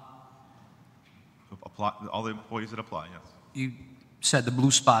possibly? Apply, all the employees that apply, yes. You said the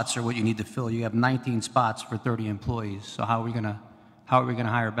blue spots are what you need to fill. You have 19 spots for 30 employees. So how are we going to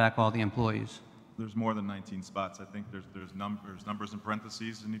hire back all the employees? There's more than 19 spots. I think there's numbers in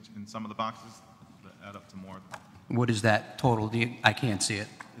parentheses in some of the boxes that add up to more. What is that total? I can't see it.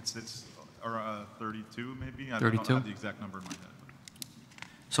 It's 32 maybe. I 32? don't have the exact number in my head.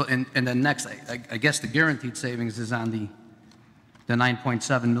 So and then next, I guess the guaranteed savings is on the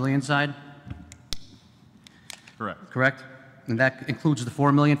 9.7 million side, Correct. correct? And that includes the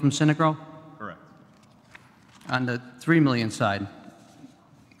 4 million from Synagro? Correct. On the 3 million side,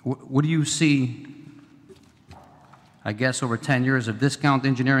 what do you see, I guess, over 10 years of discount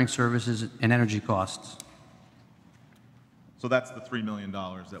engineering services and energy costs? So that's the $3 million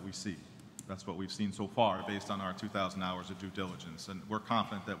that we see. That's what we've seen so far based on our 2,000 hours of due diligence. And we're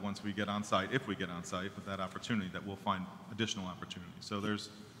confident that once we get on site, if we get on site with that opportunity, that we'll find additional opportunities. So there's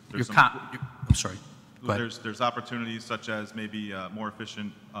I'm sorry. Go ahead. There's opportunities such as maybe more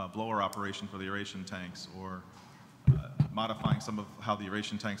efficient blower operation for the aeration tanks, or modifying some of how the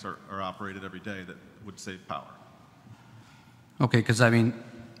aeration tanks are operated every day that would save power. Okay, because I mean,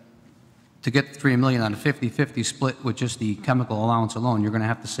 to get 3 million on a 50-50 split with just the chemical allowance alone, you're going to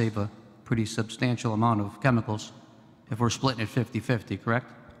have to save a pretty substantial amount of chemicals if we're splitting it 50-50, correct?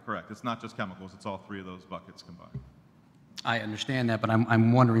 Correct. It's not just chemicals. It's all three of those buckets combined. I understand that, but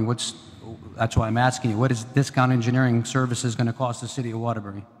I'm wondering that's why I'm asking you, what is discount engineering services going to cost the city of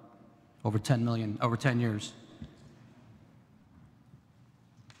Waterbury over 10 million, over 10 years?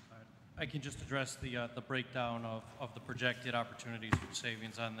 I can just address the breakdown of the projected opportunities for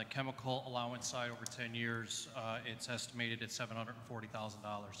savings. On the chemical allowance side, over 10 years, it's estimated at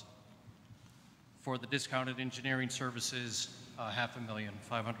 $740,000. For the discounted engineering services, $500,000,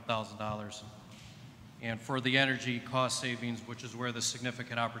 $500,000. And for the energy cost savings, which is where the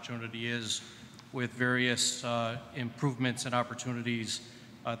significant opportunity is, with various improvements and opportunities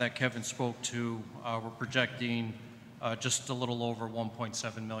that Kevin spoke to, we're projecting just a little over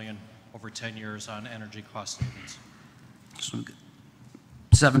 $1.7 million over 10 years on energy cost savings. So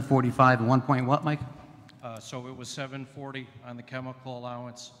 745 and 1 point what, Mike? So it was 740 on the chemical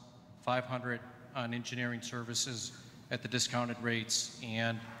allowance, 500 on engineering services at the discounted rates,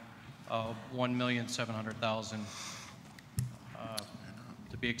 and 1,700,000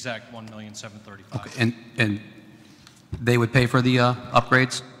 to be exact, 1,735,000. Okay, and they would pay for the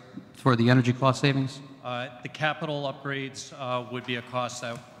upgrades for the energy cost savings? The capital upgrades would be a cost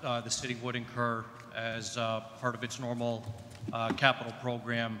that the city would incur as part of its normal capital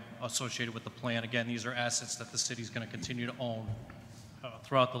program associated with the plan. Again, these are assets that the city is going to continue to own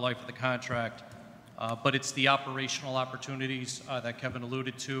throughout the life of the contract. But it's the operational opportunities that Kevin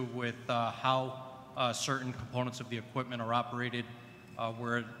alluded to with how certain components of the equipment are operated,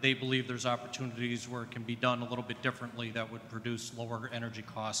 where they believe there's opportunities where it can be done a little bit differently that would produce lower energy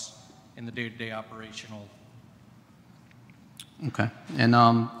costs in the day-to-day operational. Okay. And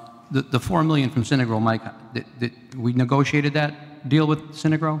the 4 million from Synagro, Mike, we negotiated that deal with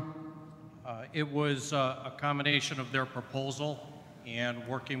Synagro? It was a combination of their proposal and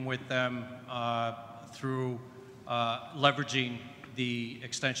working with them through leveraging the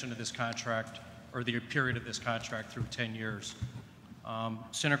extension of this contract, or the period of this contract, through 10 years.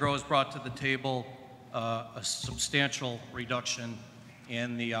 Synagro has brought to the table a substantial reduction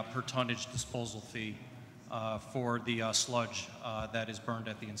in the per tonnage disposal fee for the sludge that is burned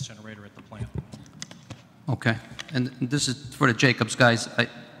at the incinerator at the plant. Okay. And this is for the Jacobs guys.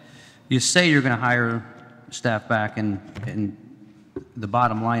 You say you're going to hire staff back, and the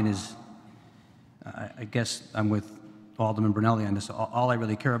bottom line is, I guess I'm with Alderman Brunelli on this. All I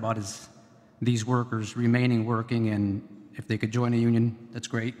really care about is these workers remaining working, and if they could join a union, that's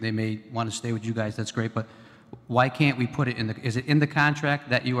great. They may want to stay with you guys, that's great. But why can't we put it in is it in the contract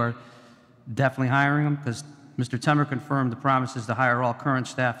that you are definitely hiring them? Because Mr. Temmer confirmed the promises to hire all current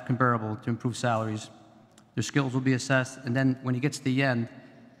staff comparable to improve salaries. Their skills will be assessed, and then when he gets to the end,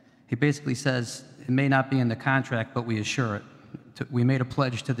 he basically says, it may not be in the contract, but we assure it. We made a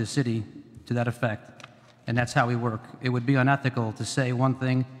pledge to the city to that effect, and that's how we work. It would be unethical to say one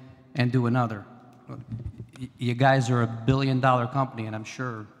thing and do another. You guys are a billion-dollar company, and I'm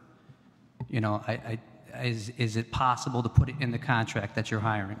sure, you know, is it possible to put it in the contract that you're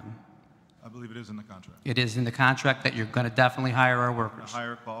hiring them? I believe it is in the contract. It is in the contract that you're going to definitely hire our We're workers? going to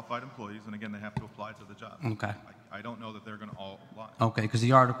hire qualified employees, and again, they have to apply to the job. Okay. I don't know that they're going to all apply. Okay, because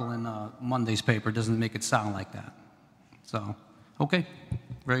the article in Monday's paper doesn't make it sound like that. So, okay,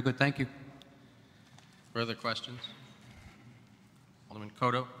 very good, thank you. Further questions? Alderman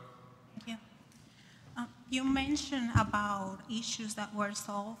Cotto? Thank you. You mentioned about issues that were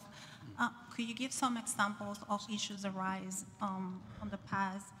solved. Could you give some examples of issues arise on the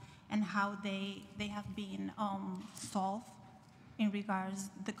past and how they have been solved in regards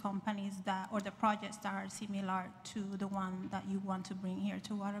the companies that, or the projects that are similar to the one that you want to bring here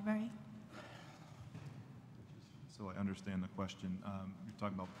to Waterbury? So I understand the question. You're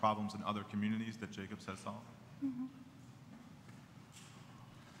talking about problems in other communities that Jacobs has solved? Mm-hmm.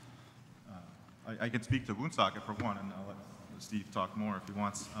 I can speak to Woonsocket for one, and I'll let Steve talk more if he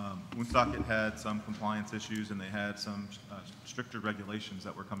wants. Woonsocket had some compliance issues, and they had some stricter regulations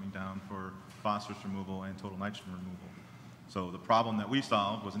that were coming down for phosphorus removal and total nitrogen removal. So the problem that we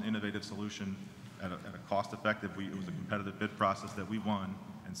solved was an innovative solution at a cost-effective. It was a competitive bid process that we won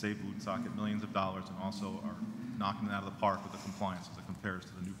and saved Woonsocket millions of dollars, and also are knocking it out of the park with the compliance as it compares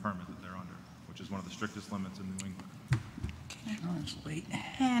to the new permit that they're under, which is one of the strictest limits in New England. Okay.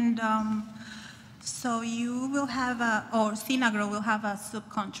 And so you will have or Sinagro will have a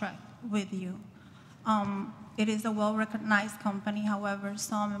subcontract with you. It is a well-recognized company. However,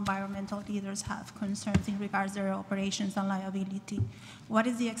 some environmental leaders have concerns in regards to their operations and liability. What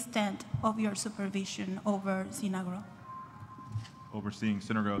is the extent of your supervision over Sinagro? Overseeing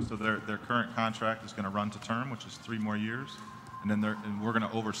Sinagro, so their current contract is going to run to term, which is 3 more years, and then we're going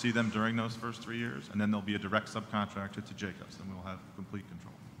to oversee them during those first 3 years, and then they'll be a direct subcontractor to Jacobs, and we'll have complete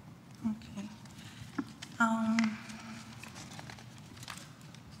control. Okay.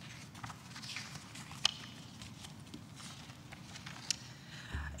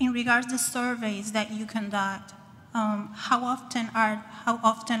 In regards to surveys that you conduct, how often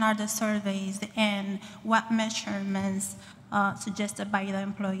are the surveys, and what measurements suggested by the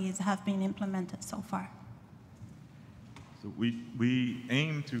employees have been implemented so far? So we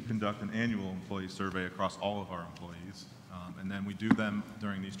aim to conduct an annual employee survey across all of our employees, and then we do them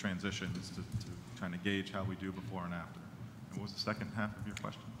during these transitions to kind of gauge how we do before and after. And what was the second half of your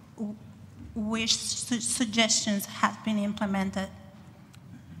question? Which suggestions have been implemented?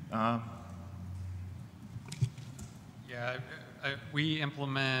 We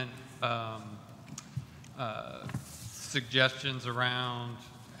implement suggestions around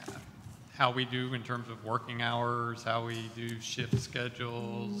how we do in terms of working hours, how we do shift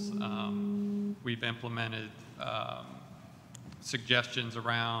schedules. We've implemented suggestions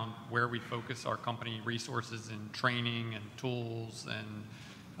around where we focus our company resources in training and tools, and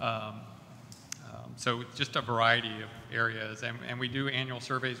so just a variety of areas. And we do annual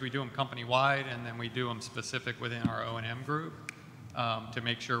surveys. We do them company-wide, and then we do them specific within our O&M group to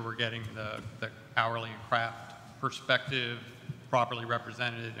make sure we're getting the hourly and craft perspective properly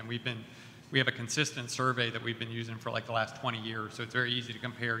represented. And we have a consistent survey that we've been using for like the last 20 years, so it's very easy to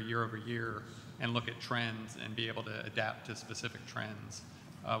compare year over year and look at trends and be able to adapt to specific trends.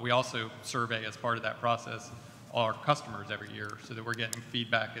 We also survey, as part of that process, all our customers every year so that we're getting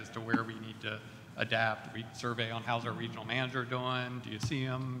feedback as to where we need to adapt. We survey on how's our regional manager doing, do you see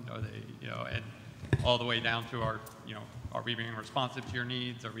them, are they, and all the way down to our, are we being responsive to your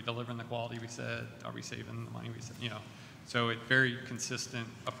needs, are we delivering the quality we said, are we saving the money we said, So it's very consistent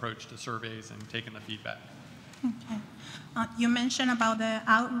approach to surveys and taking the feedback. Okay. You mentioned about the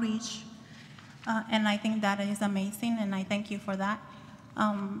outreach, and I think that is amazing, and I thank you for that.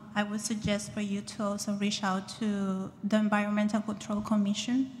 I would suggest for you to also reach out to the Environmental Control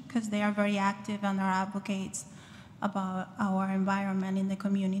Commission, because they are very active and are advocates about our environment in the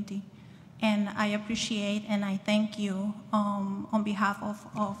community. And I appreciate and I thank you on behalf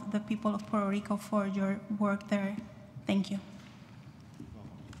of the people of Puerto Rico for your work there. Thank you.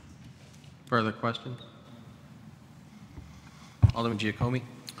 Further questions? Alderman Giacomi.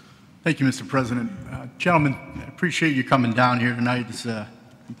 Thank you, Mr. President. Gentlemen, I appreciate you coming down here tonight. It's an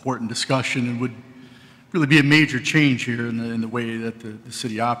important discussion and would really be a major change here in the way that the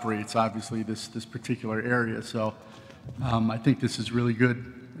city operates, obviously, this particular area. So I think this is really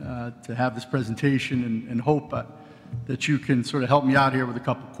good to have this presentation and hope that you can sort of help me out here with a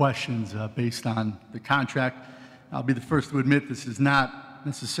couple questions based on the contract. I'll be the first to admit this is not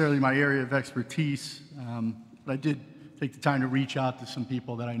necessarily my area of expertise, but I did take the time to reach out to some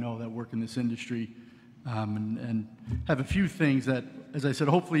people that I know that work in this industry and have a few things that, as I said,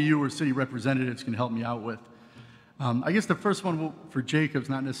 hopefully you or city representatives can help me out with. I guess the first one for Jacobs,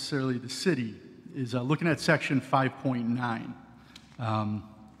 not necessarily the city, is looking at section 5.9,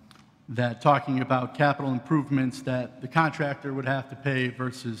 that talking about capital improvements that the contractor would have to pay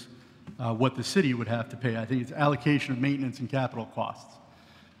versus what the city would have to pay. I think it's allocation of maintenance and capital costs.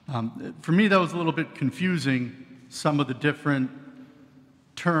 For me, that was a little bit confusing, some of the different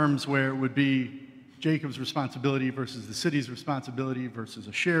terms where it would be Jacob's responsibility versus the city's responsibility versus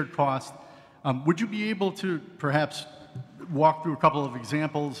a shared cost. Would you be able to perhaps walk through a couple of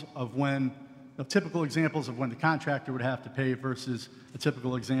examples of typical examples of when the contractor would have to pay versus a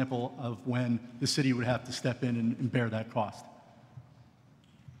typical example of when the city would have to step in and bear that cost?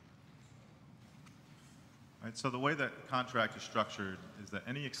 Right, so the way that contract is structured is that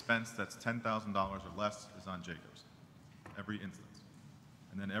any expense that's $10,000 or less is on Jacobs, every instance.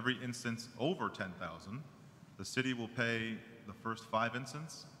 And then every instance over 10,000, the city will pay the first 5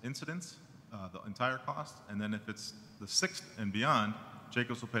 incidents, the entire cost, and then if it's the 6th and beyond,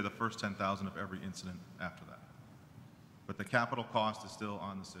 Jacobs will pay the first 10,000 of every incident after that. But the capital cost is still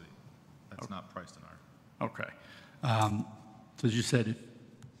on the city. That's not priced in our. Okay. So as you said, if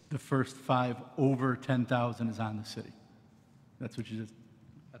the first 5 over 10,000 is on the city. That's what you just.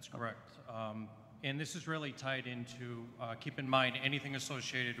 That's correct. And this is really tied into, keep in mind, anything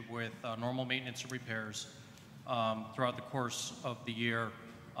associated with normal maintenance and repairs throughout the course of the year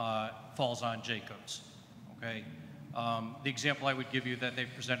falls on Jacobs, okay? The example I would give you that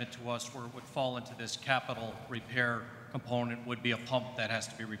they've presented to us where it would fall into this capital repair component would be a pump that has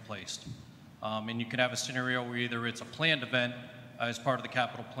to be replaced. And you can have a scenario where either it's a planned event as part of the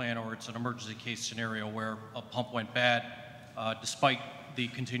capital plan or it's an emergency case scenario where a pump went bad despite the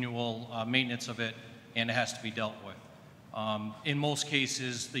continual maintenance of it, and it has to be dealt with. In most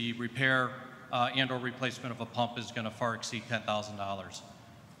cases, the repair and or replacement of a pump is going to far exceed $10,000.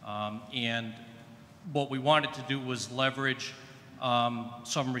 And what we wanted to do was leverage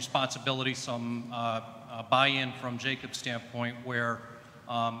some responsibility, some buy-in from Jacob's standpoint, where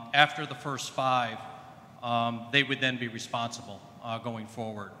after the first 5, they would then be responsible going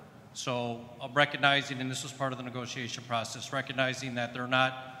forward. So recognizing, and this was part of the negotiation process, recognizing that they're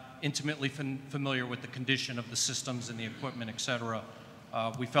not intimately familiar with the condition of the systems and the equipment, et cetera,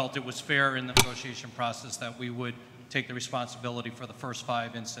 we felt it was fair in the negotiation process that we would take the responsibility for the first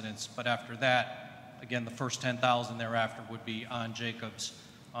 5 incidents, but after that, again, the first 10,000 thereafter would be on Jacobs.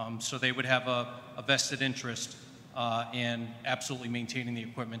 So they would have a vested interest in absolutely maintaining the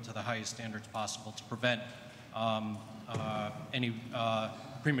equipment to the highest standards possible to prevent any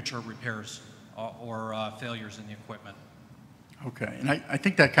premature repairs or failures in the equipment. Okay, and I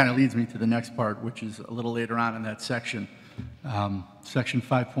think that kind of leads me to the next part, which is a little later on in that section, section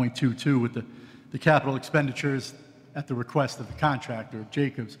 5.22 with the capital expenditures at the request of the contractor,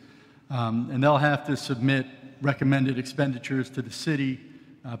 Jacobs. And they'll have to submit recommended expenditures to the city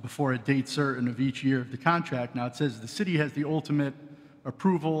before a date certain of each year of the contract. Now it says the city has the ultimate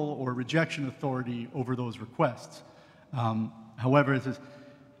approval or rejection authority over those requests. However, it says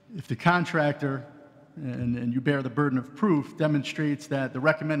if the contractor, and you bear the burden of proof, demonstrates that the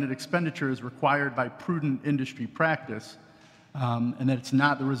recommended expenditure is required by prudent industry practice, and that it's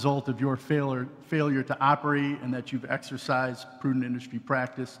not the result of your failure to operate, and that you've exercised prudent industry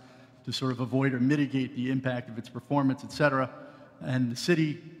practice to sort of avoid or mitigate the impact of its performance, et cetera, and the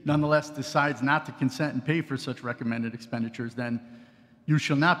city nonetheless decides not to consent and pay for such recommended expenditures, then you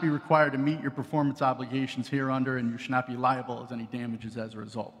shall not be required to meet your performance obligations hereunder, and you shall not be liable as any damages as a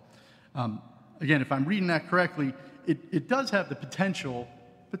result. Again, if I'm reading that correctly, it does have the potential,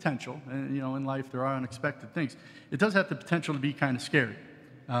 and you know, in life there are unexpected things. It does have the potential to be kind of scary.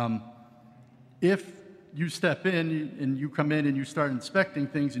 If you step in and you come in and you start inspecting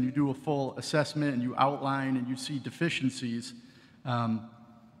things and you do a full assessment and you outline and you see deficiencies,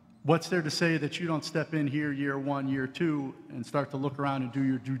 What's there to say that you don't step in here year one, year two, and start to look around and do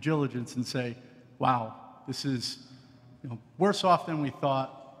your due diligence and say, wow, this is worse off than we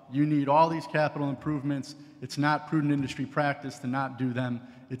thought. You need all these capital improvements. It's not prudent industry practice to not do them.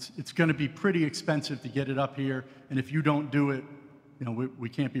 It's going to be pretty expensive to get it up here, and if you don't do it, we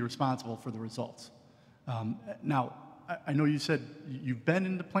can't be responsible for the results. Now, I know you said you've been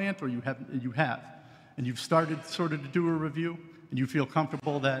in the plant, or you have, and you've started sort of to do a review, and you feel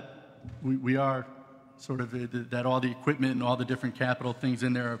comfortable that we are sort of, that all the equipment and all the different capital things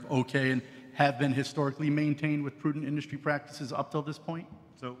in there are okay and have been historically maintained with prudent industry practices up till this point?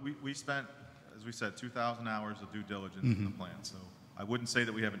 So we spent, as we said, 2,000 hours of due diligence in the plant. So I wouldn't say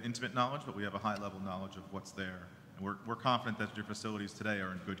that we have an intimate knowledge, but we have a high-level knowledge of what's there. And we're confident that your facilities today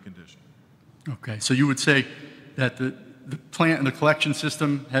are in good condition. Okay, so you would say that the plant and the collection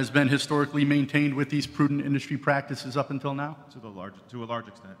system has been historically maintained with these prudent industry practices up until now? To a large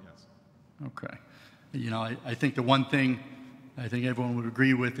extent, yes. Okay. I think the one thing I think everyone would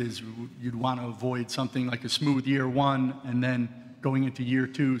agree with is you'd want to avoid something like a smooth year one and then going into year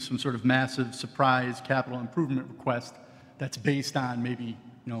two, some sort of massive surprise capital improvement request that's based on maybe,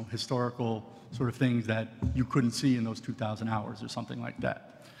 historical sort of things that you couldn't see in those 2,000 hours or something like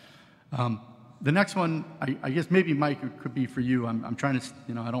that. The next one, I guess maybe, Mike, it could be for you. I'm trying to,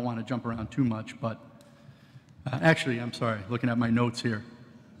 I don't want to jump around too much, but actually, I'm sorry, looking at my notes here.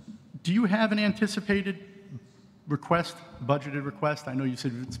 Do you have an anticipated request, budgeted request? I know you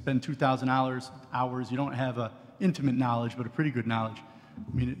said it's been 2,000 hours. You don't have a intimate knowledge, but a pretty good knowledge.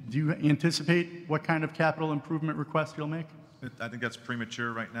 I mean, do you anticipate what kind of capital improvement request you'll make? I think that's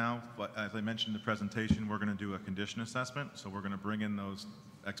premature right now, but as I mentioned in the presentation, we're going to do a condition assessment. So we're going to bring in those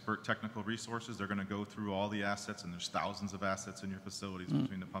expert technical resources. They're going to go through all the assets, and there's thousands of assets in your facilities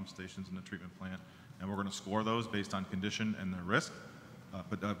between the pump stations and the treatment plant. And we're going to score those based on condition and their risk,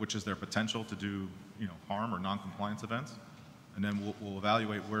 which is their potential to do harm or non-compliance events. And then we'll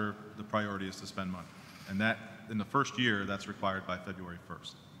evaluate where the priority is to spend money. And that, in the first year, that's required by February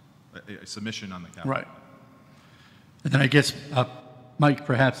 1st, a submission on the capital. Right. And then I guess, Mike,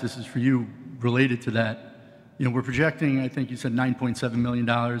 perhaps this is for you, related to that. We're projecting, I think you said $9.7 million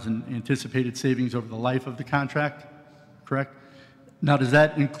in anticipated savings over the life of the contract, correct? Now, does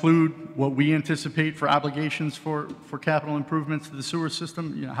that include what we anticipate for obligations for capital improvements to the sewer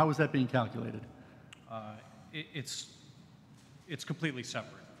system? How is that being calculated? It's completely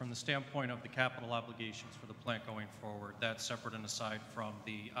separate. From the standpoint of the capital obligations for the plant going forward, that's separate and aside from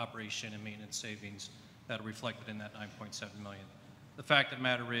the operation and maintenance savings that are reflected in that $9.7 million. The fact of the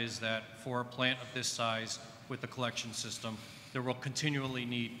matter is that for a plant of this size with the collection system, there will continually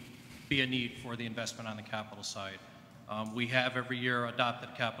be a need for the investment on the capital side. We have every year adopted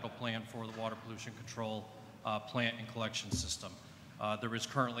a capital plan for the water pollution control plant and collection system. There is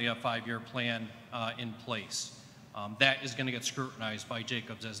currently a 5-year plan in place. That is going to get scrutinized by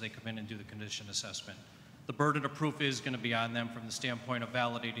Jacobs as they come in and do the condition assessment. The burden of proof is going to be on them from the standpoint of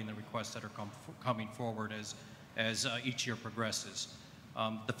validating the requests that are coming forward as each year progresses.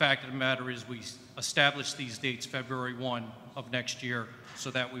 The fact of the matter is we established these dates February 1 of next year so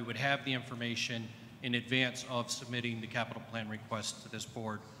that we would have the information in advance of submitting the capital plan request to this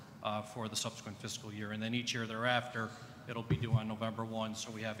board for the subsequent fiscal year. And then each year thereafter, it'll be due on November 1,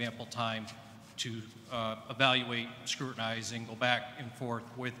 so we have ample time to evaluate, scrutinize, and go back and forth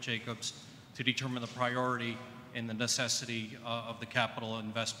with Jacobs to determine the priority and the necessity of the capital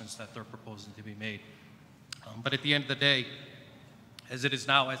investments that they're proposing to be made. But at the end of the day, as it is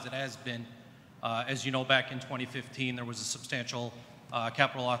now, as it has been, as you know, back in 2015, there was a substantial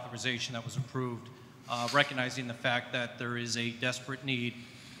capital authorization that was approved, recognizing the fact that there is a desperate need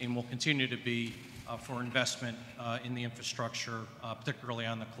and will continue to be for investment in the infrastructure, particularly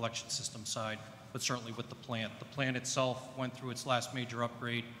on the collection system side, but certainly with the plant. The plant itself went through its last major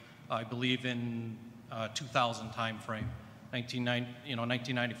upgrade, I believe, in 2000 timeframe,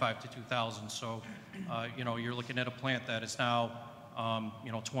 1995 to 2000. So, you're looking at a plant that is now,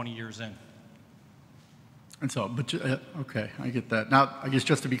 20 years in. And so, okay, I get that. Now, I guess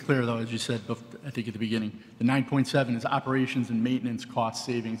just to be clear, though, as you said, I think at the beginning, the 9.7 is operations and maintenance cost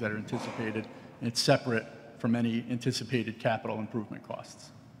savings that are anticipated, and it's separate from any anticipated capital improvement costs.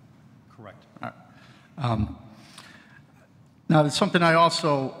 Correct. All right. Now, there's something I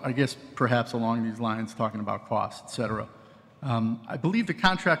also, I guess, perhaps along these lines, talking about costs, et cetera. I believe the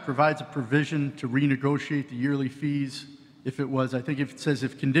contract provides a provision to renegotiate the yearly fees if it was, I think if it says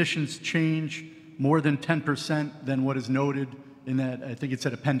if conditions change more than 10% than what is noted in that, I think it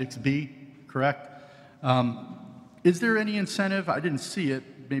said Appendix B, correct? Is there any incentive, I didn't see it,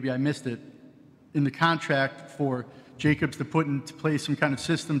 maybe I missed it, in the contract for Jacobs to put into place some kind of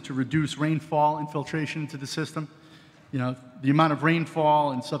system to reduce rainfall infiltration into the system. You know, the amount of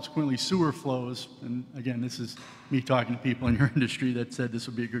rainfall and subsequently sewer flows, and again, this is me talking to people in your industry that said this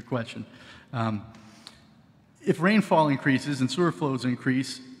would be a good question. If rainfall increases and sewer flows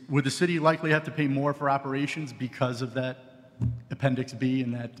increase, would the city likely have to pay more for operations because of that Appendix B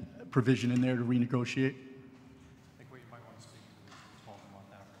and that provision in there to renegotiate?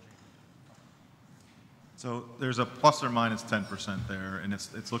 So there's a plus or minus 10% there, and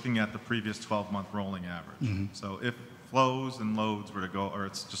it's looking at the previous 12-month rolling average. So if flows and loads were to go, or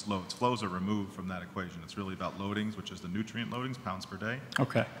it's just loads, flows are removed from that equation. It's really about loadings, which is the nutrient loadings, pounds per day.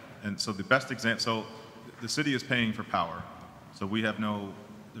 Okay. And so the best example, so the city is paying for power. So we have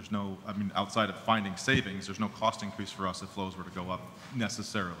there's no, I mean, outside of finding savings, there's no cost increase for us if flows were to go up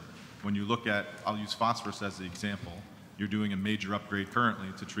necessarily. When you look at, I'll use phosphorus as the example. You're doing a major upgrade currently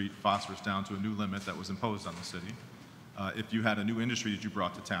to treat phosphorus down to a new limit that was imposed on the city. If you had a new industry that you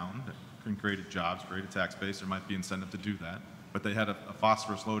brought to town that created jobs, created tax base, there might be incentive to do that. But they had a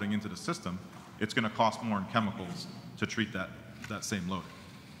phosphorus loading into the system, it's going to cost more in chemicals to treat that same loading.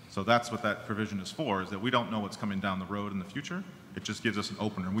 So that's what that provision is for, is that we don't know what's coming down the road in the future. It just gives us an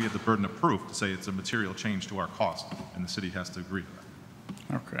opener, and we have the burden of proof to say it's a material change to our cost, and the city has to agree to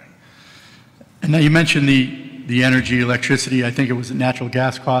that. Okay. And now you mentioned the energy, electricity, I think it was natural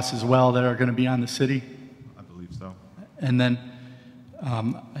gas costs as well that are going to be on the city. I believe so. And then,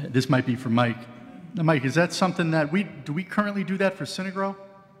 this might be for Mike. Now, Mike, is that something that do we currently do that for Synagro?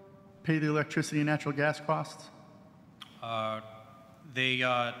 Pay the electricity and natural gas costs? They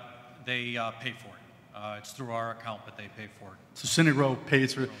pay for it. It's through our account, but they pay for it. So Synagro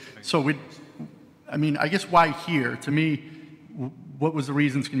pays for it. So I mean, I guess why here? To me, what was the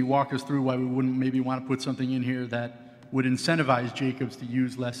reasons? Can you walk us through why we wouldn't maybe want to put something in here that would incentivize Jacobs to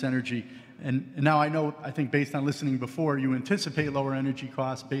use less energy? And now I think based on listening before, you anticipate lower energy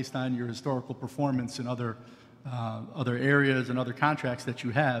costs based on your historical performance in other areas and other contracts that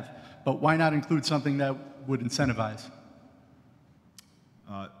you have. But why not include something that would incentivize?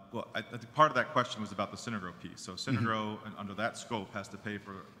 Well, I think part of that question was about the Synagro piece. So Synagro, under that scope, has to pay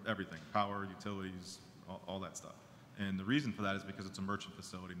for everything, power, utilities, all that stuff. And the reason for that is because it's a merchant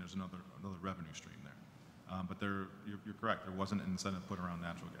facility and there's another revenue stream there. But you're correct, there wasn't an incentive put around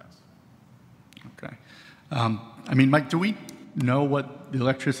natural gas. Okay. I mean, Mike, do we know what the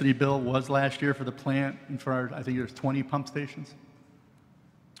electricity bill was last year for the plant and for I think there's 20 pump stations?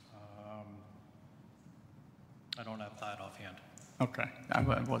 I don't have that offhand. Okay. I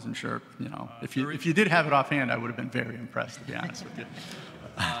wasn't sure, you know. If you did have it offhand, I would have been very impressed, to be honest with you.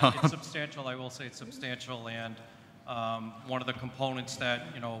 It's substantial, I will say it's substantial, and one of the components that,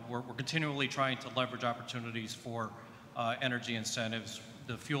 you know, we're continually trying to leverage opportunities for energy incentives.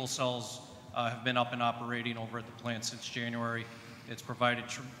 The fuel cells have been up and operating over at the plant since January. It's provided,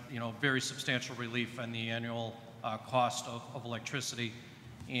 you know, very substantial relief on the annual cost of electricity.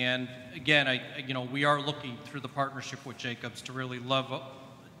 And again, you know, we are looking through the partnership with Jacobs to really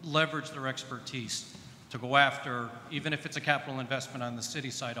leverage their expertise to go after, even if it's a capital investment on the city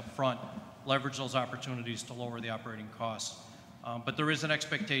side up front, leverage those opportunities to lower the operating costs. But there is an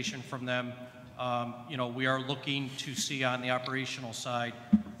expectation from them. You know, we are looking to see on the operational side,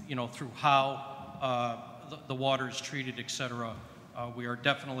 you know, through how the water is treated, et cetera. We are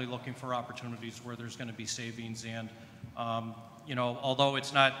definitely looking for opportunities where there's going to be savings. And, you know, although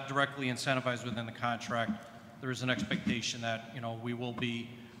it's not directly incentivized within the contract, there is an expectation that, you know, we will be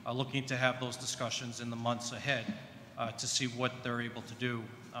looking to have those discussions in the months ahead to see what they're able to do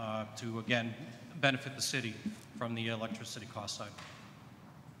to, again, benefit the city from the electricity cost side.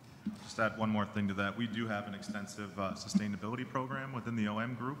 Just add one more thing to that. We do have an extensive sustainability program within the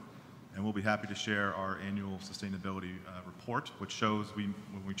OM group, and we'll be happy to share our annual sustainability report, which shows when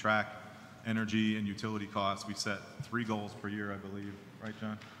we track energy and utility costs, we set 3 goals per year, I believe, right,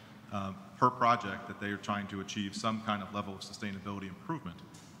 John? Per project that they are trying to achieve some kind of level of sustainability improvement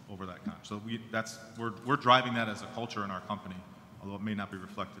over that contract. So we're driving that as a culture in our company, although it may not be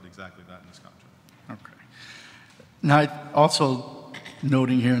reflected exactly that in this contract. Okay. Now, also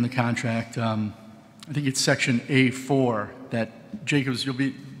noting here in the contract, I think it's section A4 that Jacobs will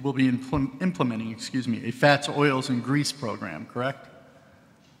be implementing, a fats, oils, and grease program, correct?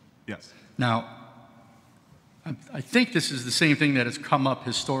 Yes. Now, I think this is the same thing that has come up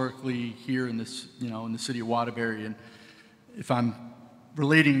historically here in this, you know, in the city of Waterbury. And if I'm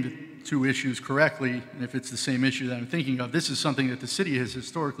relating the 2 issues correctly, and if it's the same issue that I'm thinking of, this is something that the city has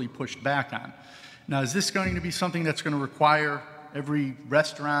historically pushed back on. Now, is this going to be something that's going to require every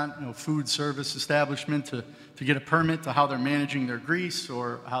restaurant, you know, food service establishment to get a permit to how they're managing their grease,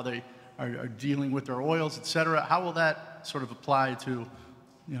 or how they are dealing with their oils, et cetera. How will that sort of apply to,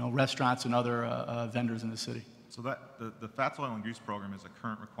 restaurants and other vendors in the city? So that the fats, oil, and grease program is a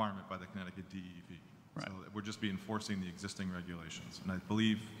current requirement by the Connecticut DEP. Right. So we're just be enforcing the existing regulations. And I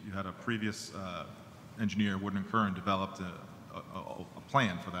believe you had a previous engineer, Wood and Curran, developed a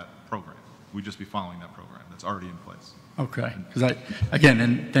plan for that program. We'd just be following that program that's already in place. Okay, because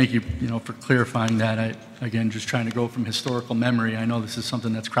and thank you, for clarifying that. Again, just trying to go from historical memory. I know this is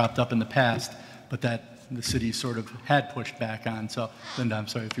something that's cropped up in the past, but that the city sort of had pushed back on. So, Linda, I'm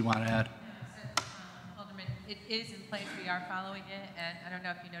sorry if you want to add. Alderman, it is in place. We are following it, and I don't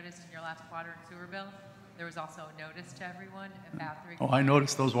know if you noticed in your last water and sewer bill, there was also a notice to everyone about the Oh, I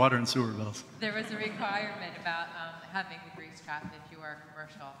noticed those water and sewer bills. There was a requirement about having the grease trap if you are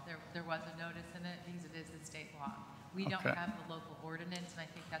commercial. There was a notice in it because it is the state law. We don't Okay. have the local ordinance, and I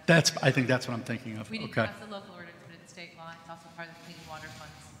think I think that's what I'm thinking of. we didn't Okay. pass the local ordinance, but it's state law. It's also part of the Clean Water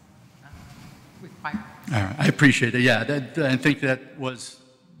Fund's requirement. All right, I appreciate it. Yeah, I think there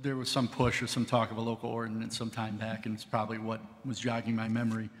was some push or some talk of a local ordinance some time back, and it's probably what was jogging my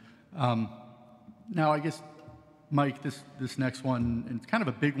memory. Now, I guess, Mike, this next one, and it's kind of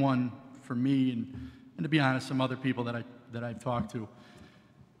a big one for me, and to be honest, some other people that I've talked to.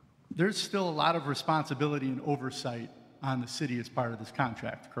 There's still a lot of responsibility and oversight on the city as part of this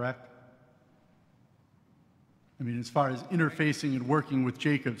contract, correct? I mean, as far as interfacing and working with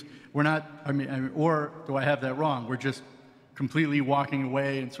Jacobs, we're not, or do I have that wrong? We're just completely walking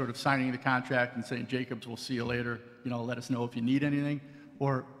away and sort of signing the contract and saying, Jacobs, we'll see you later, let us know if you need anything?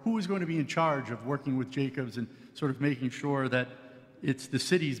 Or who is going to be in charge of working with Jacobs and sort of making sure that it's the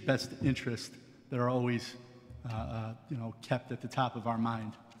city's best interest that are always, kept at the top of our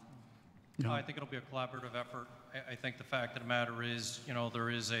mind? I think it'll be a collaborative effort. I think the fact of the matter is,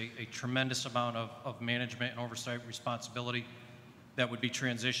 there is a tremendous amount of management and oversight responsibility that would be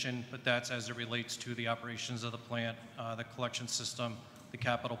transitioned, but that's as it relates to the operations of the plant, the collection system, the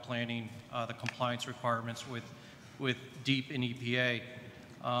capital planning, the compliance requirements with DEEP and EPA.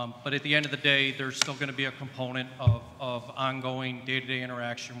 But at the end of the day, there's still going to be a component of ongoing day-to-day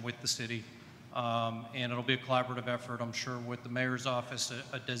interaction with the city. And it'll be a collaborative effort, I'm sure, with the mayor's office,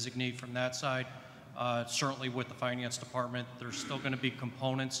 a designee from that side. Certainly with the finance department, there's still going to be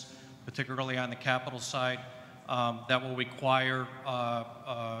components, particularly on the capital side, that will require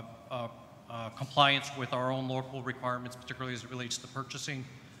compliance with our own local requirements, particularly as it relates to purchasing.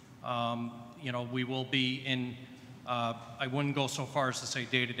 We will be in, I wouldn't go so far as to say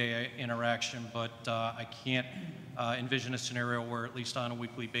day-to-day interaction, but I can't envision a scenario where, at least on a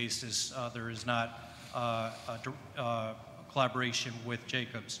weekly basis, there is not collaboration with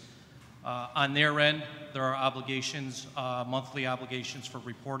Jacobs. On their end, there are obligations, monthly obligations for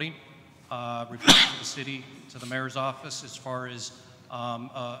reporting to the city, to the mayor's office, as far as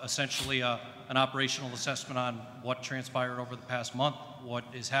essentially an operational assessment on what transpired over the past month, what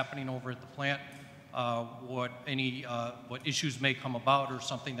is happening over at the plant, what issues may come about, or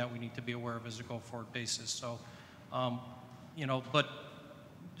something that we need to be aware of as a go-forward basis. So, but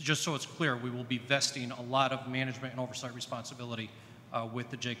just so it's clear, we will be vesting a lot of management and oversight responsibility with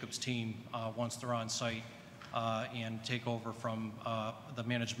the Jacobs team once they're on site and take over from the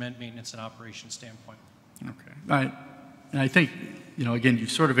management, maintenance, and operations standpoint. Okay. All right. And I think, again,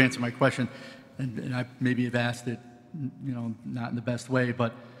 you've sort of answered my question, and I maybe have asked it, not in the best way,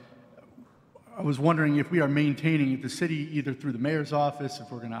 but I was wondering if we are maintaining the city either through the mayor's office,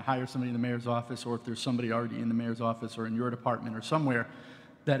 if we're going to hire somebody in the mayor's office, or if there's somebody already in the mayor's office or in your department or somewhere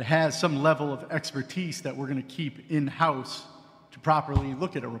that has some level of expertise that we're going to keep in-house to properly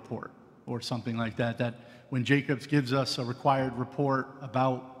look at a report or something like that, that when Jacobs gives us a required report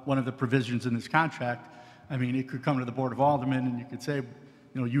about one of the provisions in this contract, it could come to the Board of Aldermen and you could say,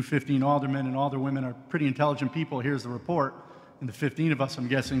 you 15 aldermen and alderwomen are pretty intelligent people, here's the report. And the 15 of us, I'm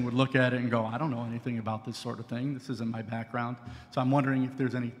guessing, would look at it and go, I don't know anything about this sort of thing. This isn't my background. So I'm wondering if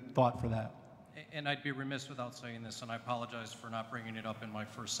there's any thought for that. And I'd be remiss without saying this, and I apologize for not bringing it up in my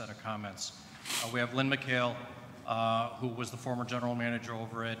first set of comments. We have Lynn McHale, who was the former general manager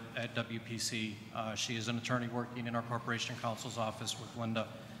over at WPC. She is an attorney working in our corporation counsel's office with Linda.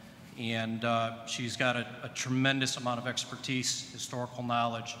 And she's got a tremendous amount of expertise, historical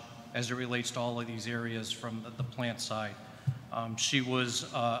knowledge, as it relates to all of these areas from the plant side. She was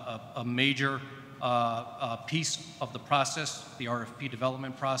a major piece of the process, the RFP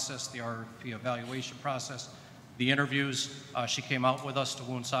development process, the RFP evaluation process, the interviews. She came out with us to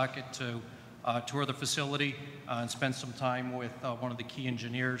Woonsocket to tour the facility and spend some time with one of the key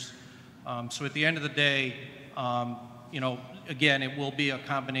engineers. So at the end of the day, again, it will be a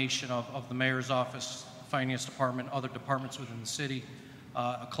combination of the mayor's office, finance department, other departments within the city.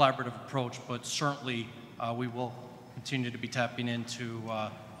 a collaborative approach, but certainly we will continue to be tapping into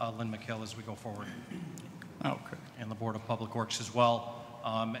Lynn McHale as we go forward. Okay. And the Board of Public Works as well.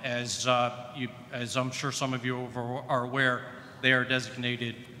 As I'm sure some of you are aware, they are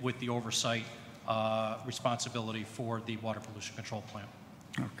designated with the oversight responsibility for the water pollution control plan.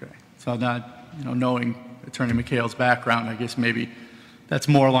 Okay. So not, knowing Attorney McHale's background, I guess maybe that's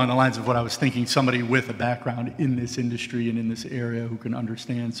more along the lines of what I was thinking, somebody with a background in this industry and in this area who can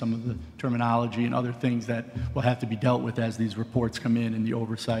understand some of the terminology and other things that will have to be dealt with as these reports come in and the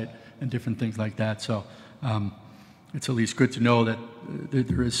oversight and different things like that. So it's at least good to know that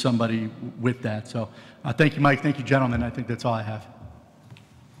there is somebody with that. So thank you, Mike. Thank you, gentlemen. I think that's all I have.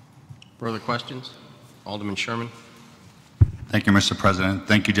 Further questions? Alderman Sherman? Thank you, Mr. President.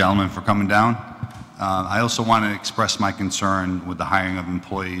 Thank you, gentlemen, for coming down. I also want to express my concern with the hiring of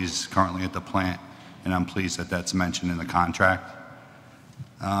employees currently at the plant, and I'm pleased that that's mentioned in the contract.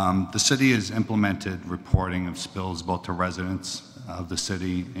 The city has implemented reporting of spills both to residents of the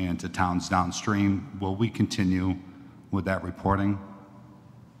city and to towns downstream. Will we continue with that reporting?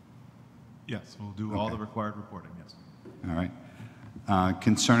 Yes, we'll do all the required reporting, yes. All right.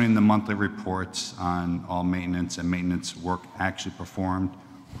 Concerning the monthly reports on all maintenance and maintenance work actually performed,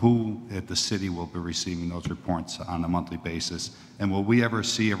 who at the city will be receiving those reports on a monthly basis? And will we ever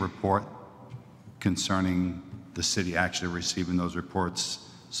see a report concerning the city actually receiving those reports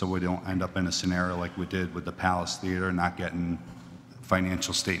so we don't end up in a scenario like we did with the Palace Theater, not getting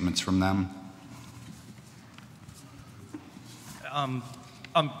financial statements from them?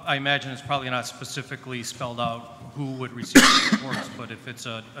 I imagine it's probably not specifically spelled out who would receive the reports, but if it's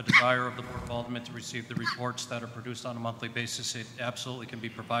a desire of the Board of Aldermen to receive the reports that are produced on a monthly basis, it absolutely can be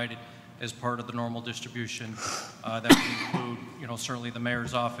provided as part of the normal distribution. That would include, certainly the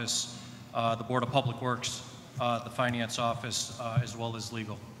Mayor's office, the Board of Public Works, the Finance office, as well as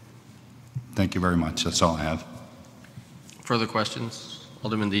legal. Thank you very much. That's all I have. Further questions?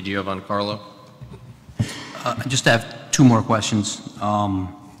 Alderman DiGiovancarlo? I just have two more questions. I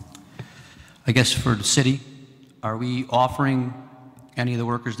guess for the city, are we offering any of the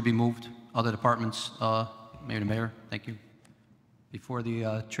workers to be moved, other departments, Mayor to Mayor, thank you, before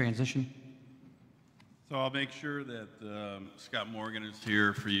the transition? So I'll make sure that Scott Morgan is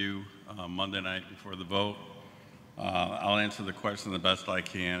here for you Monday night before the vote. I'll answer the question the best I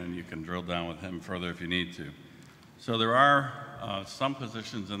can, and you can drill down with him further if you need to. So there are some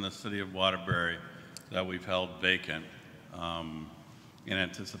positions in the city of Waterbury that we've held vacant in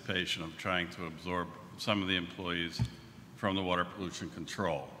anticipation of trying to absorb some of the employees from the water pollution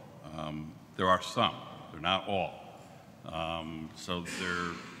control. There are some, they're not all. So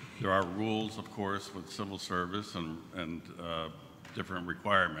there are rules, of course, with civil service and different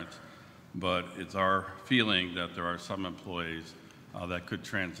requirements, but it's our feeling that there are some employees that could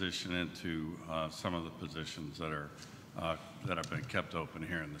transition into some of the positions that have been kept open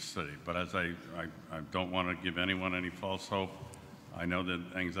here in the city. But as I don't want to give anyone any false hope. I know that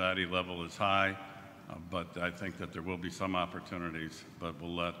anxiety level is high, but I think that there will be some opportunities, but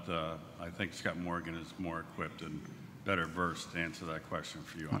we'll let, I think Scott Morgan is more equipped and better versed to answer that question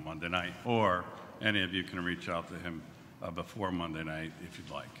for you on Monday night, or any of you can reach out to him before Monday night if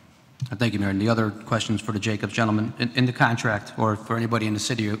you'd like. Thank you, Mayor. And the other questions for the Jacobs gentleman. In the contract, or for anybody in the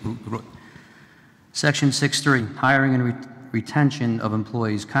city who wrote, Section 6.3, hiring and retention of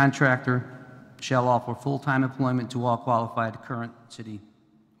employees. Contractor shall offer full-time employment to all qualified current city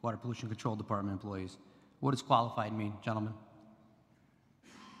Water Pollution Control Department employees. What does qualified mean, gentlemen?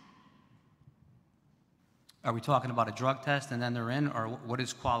 Are we talking about a drug test and then they're in, or what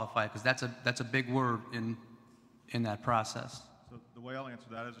is qualified? Because that's a big word in that process. So the way I'll answer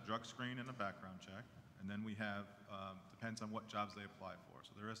that is a drug screen and a background check, and then we have, depends on what jobs they apply for.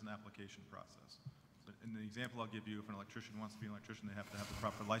 So there is an application process. So in the example I'll give you, if an electrician wants to be an electrician, they have to have the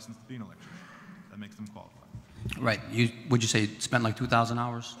proper license to be an electrician. That makes them qualified. Right. Would you say spent like 2,000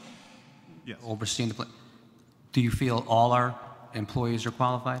 hours? Yes. Overseeing the plant? Do you feel all our employees are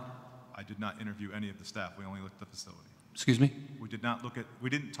qualified? I did not interview any of the staff. We only looked at the facility. Excuse me? We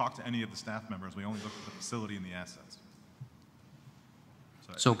didn't talk to any of the staff members. We only looked at the facility and the assets.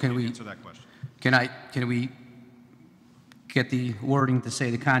 So can we answer that question? Can we get the wording to say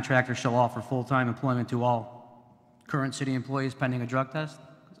the contractor shall offer full-time employment to all current city employees pending a drug test?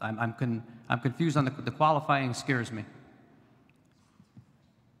 I'm confused on the qualifying scares me.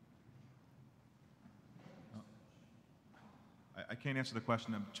 I can't answer the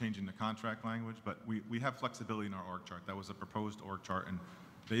question of changing the contract language, but we have flexibility in our org chart. That was a proposed org chart, and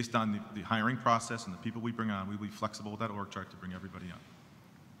based on the hiring process and the people we bring on, we'll be flexible with that org chart to bring everybody on.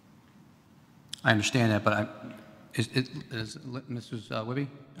 I understand that, but Mrs. Wibby,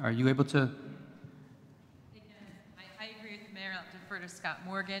 are you able to? I agree with the mayor. I'll defer to Scott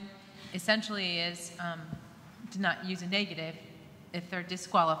Morgan. Essentially is to not use a negative. If they're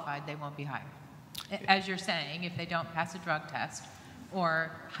disqualified, they won't be hired. As you're saying, if they don't pass a drug test,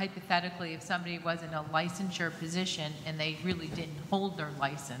 or hypothetically, if somebody was in a licensure position and they really didn't hold their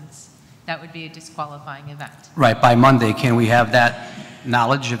license, that would be a disqualifying event. Right, by Monday, can we have that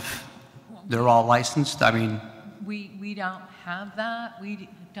knowledge if they're all licensed? I mean, we don't have that. We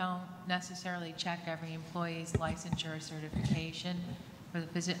don't necessarily check every employee's licensure or certification for the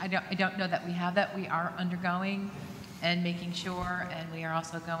position. I don't know that we have that. We are undergoing and making sure, and we are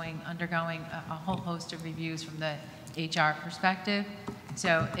also undergoing a whole host of reviews from the HR perspective.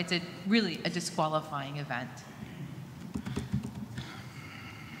 So it's really a disqualifying event.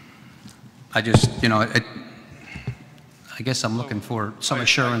 I just, I guess I'm looking for some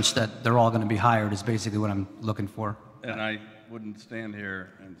assurance that they're all going to be hired is basically what I'm looking for. And I wouldn't stand here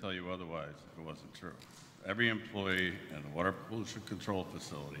and tell you otherwise if it wasn't true. Every employee in a water pollution control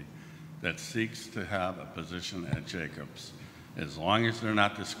facility that seeks to have a position at Jacobs, as long as they're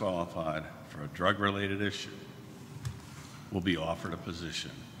not disqualified for a drug-related issue, will be offered a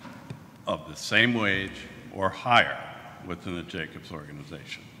position of the same wage or higher within the Jacobs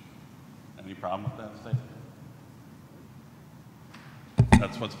organization. Any problem with that statement?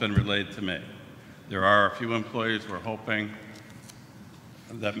 That's what's been relayed to me. There are a few employees we're hoping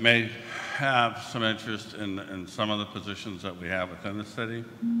that may have some interest in some of the positions that we have within the city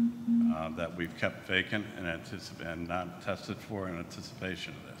that we've kept vacant and not tested for in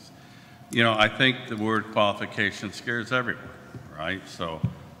anticipation of this. I think the word qualification scares everyone, right? So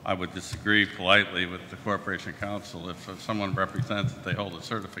I would disagree politely with the Corporation Council if someone represents that they hold a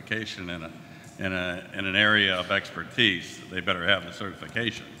certification in an area of expertise, they better have the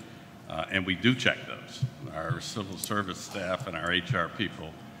certification. And we do check those. Our civil service staff and our HR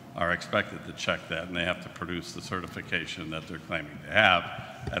people are expected to check that, and they have to produce the certification that they're claiming to have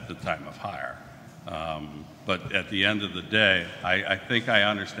at the time of hire. But at the end of the day, I think I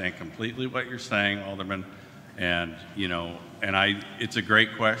understand completely what you're saying, Alderman, and it's a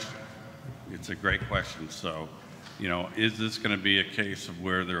great question. It's a great question. So, is this going to be a case of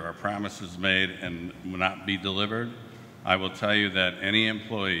where there are promises made and will not be delivered? I will tell you that any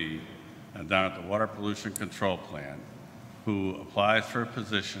employee down at the Water Pollution Control Plant who applies for a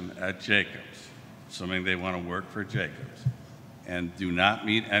position at Jacobs, assuming they want to work for Jacobs, and do not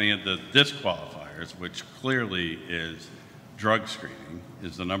meet any of the disqualifiers, which clearly is drug screening,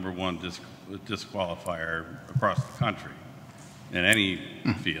 is the #1 disqualifier across the country in any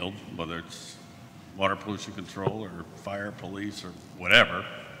field, whether it's water pollution control or fire, police, or whatever,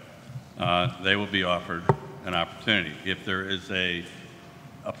 they will be offered an opportunity. If there is a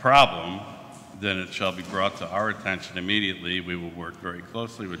problem, then it shall be brought to our attention immediately. We will work very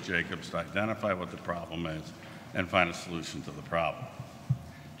closely with Jacobs to identify what the problem is and find a solution to the problem.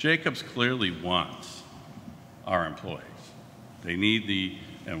 Jacobs clearly wants our employees. They need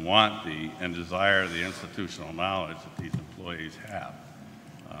and want and desire the institutional knowledge that these employees have.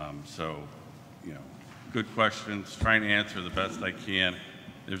 Good questions, trying to answer the best I can.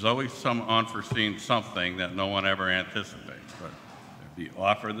 There's always some unforeseen something that no one ever anticipates, but they'll be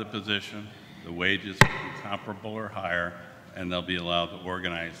offered the position, the wages will be comparable or higher, and they'll be allowed to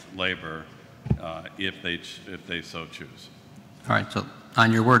organize labor if they so choose. All right, so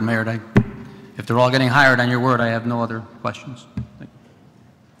on your word, Mayor, if they're all getting hired on your word, I have no other questions. Thank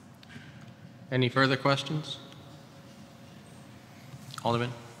you. Any further questions?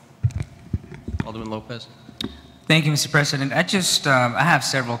 Alderman Lopez. Thank you, Mr. President. I have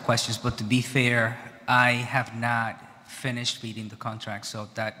several questions, but to be fair, I have not finished reading the contract, so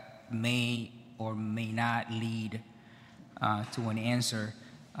that may or may not lead to an answer.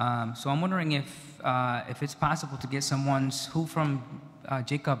 So I'm wondering if it's possible to get someone who from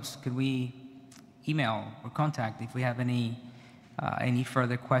Jacobs, could we email or contact if we have any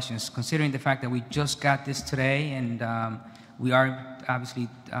further questions, considering the fact that we just got this today and we are obviously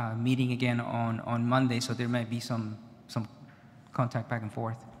meeting again on Monday, so there might be some contact back and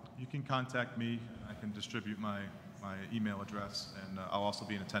forth. You can contact me. I can distribute my email address, and I'll also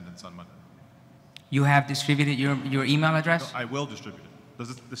be in attendance on Monday. You have distributed your email address? No, I will distribute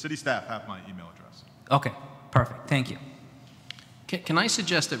it. The city staff have my email address. Okay, perfect. Thank you. Can I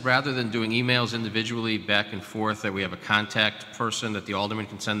suggest that rather than doing emails individually back and forth, that we have a contact person that the alderman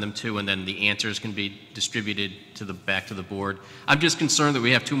can send them to, and then the answers can be distributed back to the board? I'm just concerned that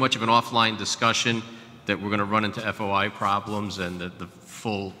we have too much of an offline discussion, that we're going to run into FOI problems, and that the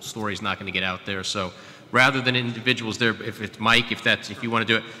full story is not going to get out there. So rather than individuals there, if it's Mike, if you want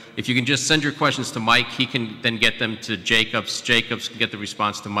to do it, if you can just send your questions to Mike, he can then get them to Jacobs. Jacobs can get the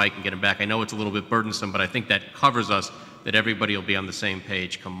response to Mike and get them back. I know it's a little bit burdensome, but I think that covers us, that everybody will be on the same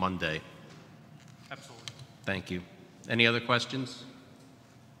page come Monday. Absolutely. Thank you. Any other questions?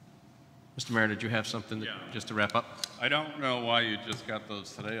 Mr. Mayor, did you have something just to wrap up? I don't know why you just got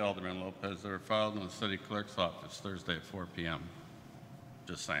those today, Alderman Lopez. They were filed in the city clerk's office Thursday at 4 p.m.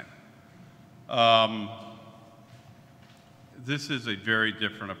 Just saying. This is a very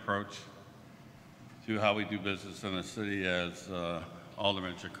different approach to how we do business in the city, as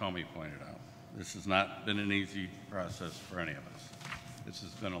Alderman Jacomi pointed out. This has not been an easy process for any of us. This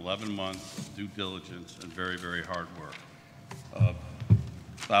has been 11 months, due diligence, and very, very hard work of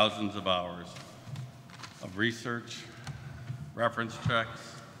thousands of hours of research, reference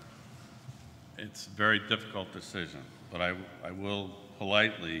checks. It's a very difficult decision, but I will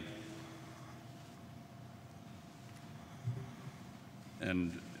politely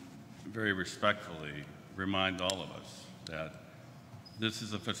and very respectfully remind all of us that this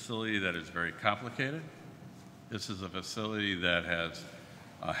is a facility that is very complicated. This is a facility that has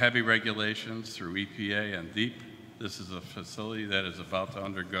heavy regulations through EPA and DEEP. This is a facility that is about to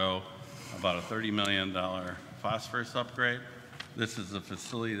undergo about a $30 million phosphorus upgrade. This is a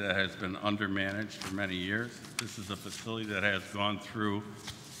facility that has been undermanaged for many years. This is a facility that has gone through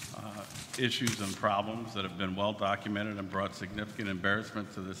issues and problems that have been well documented and brought significant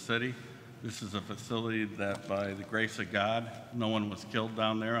embarrassment to the city. This is a facility that, by the grace of God, no one was killed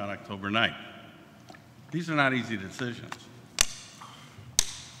down there on October 9th. These are not easy decisions.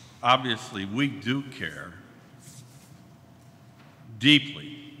 Obviously, we do care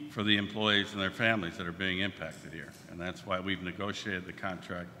deeply for the employees and their families that are being impacted here, and that's why we've negotiated the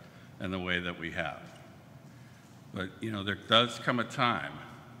contract in the way that we have. But, you know, there does come a time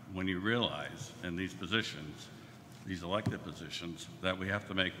when you realize in these positions, these elected positions, that we have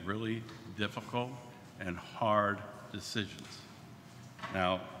to make really difficult and hard decisions.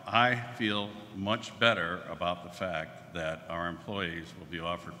 Now, I feel much better about the fact that our employees will be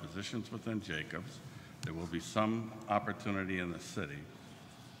offered positions within Jacobs. There will be some opportunity in the city,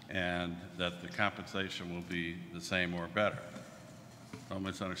 and that the compensation will be the same or better. Don't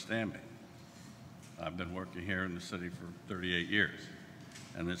misunderstand me. I've been working here in the city for 38 years,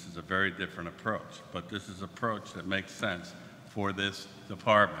 and this is a very different approach. But this is an approach that makes sense for this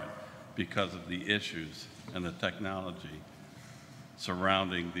department because of the issues and the technology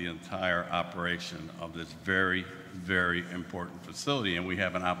surrounding the entire operation of this very, very important facility. And we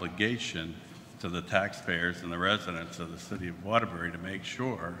have an obligation to the taxpayers and the residents of the city of Waterbury to make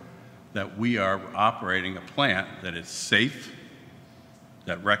sure that we are operating a plant that is safe,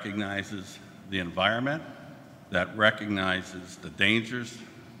 that recognizes the environment, that recognizes the dangers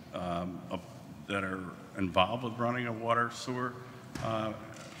that are involved with running a water sewer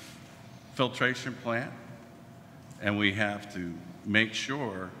filtration plant. And we have to make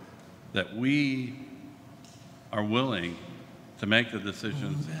sure that we are willing to make the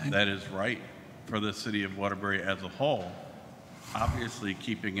decisions that is right for the city of Waterbury as a whole, obviously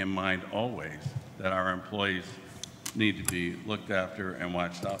keeping in mind always that our employees need to be looked after and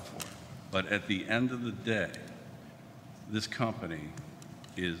watched out for. But at the end of the day, this company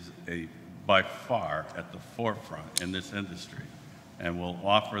is by far at the forefront in this industry and will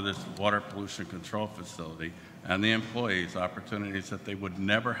offer this water pollution control facility and the employees opportunities that they would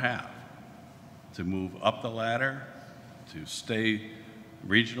never have to move up the ladder, to stay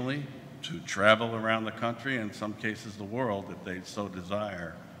regionally, to travel around the country, in some cases the world, if they so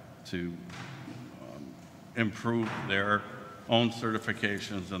desire, to improve their own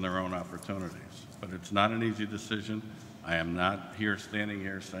certifications and their own opportunities. But it's not an easy decision. I am not standing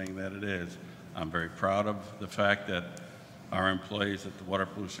here saying that it is. I'm very proud of the fact that our employees at the water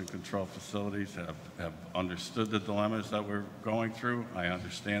pollution control facilities have understood the dilemmas that we're going through. I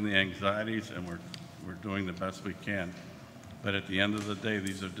understand the anxieties, and we're doing the best we can. But at the end of the day,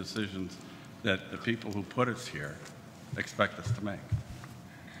 these are decisions that the people who put us here expect us to make.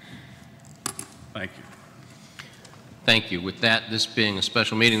 Thank you. Thank you. With that, this being a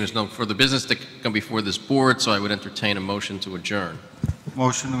special meeting, there's no further business to come before this board, so I would entertain a motion to adjourn.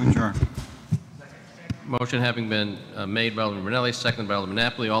 Motion to adjourn. Motion having been made by Alderman Brunelli, seconded by Alderman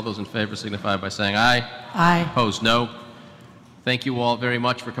Napoli. All those in favor signify by saying aye. Aye. Opposed, no. Thank you all very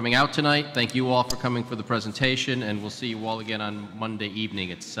much for coming out tonight. Thank you all for coming for the presentation, and we'll see you all again on Monday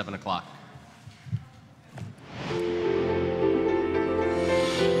evening at 7 o'clock.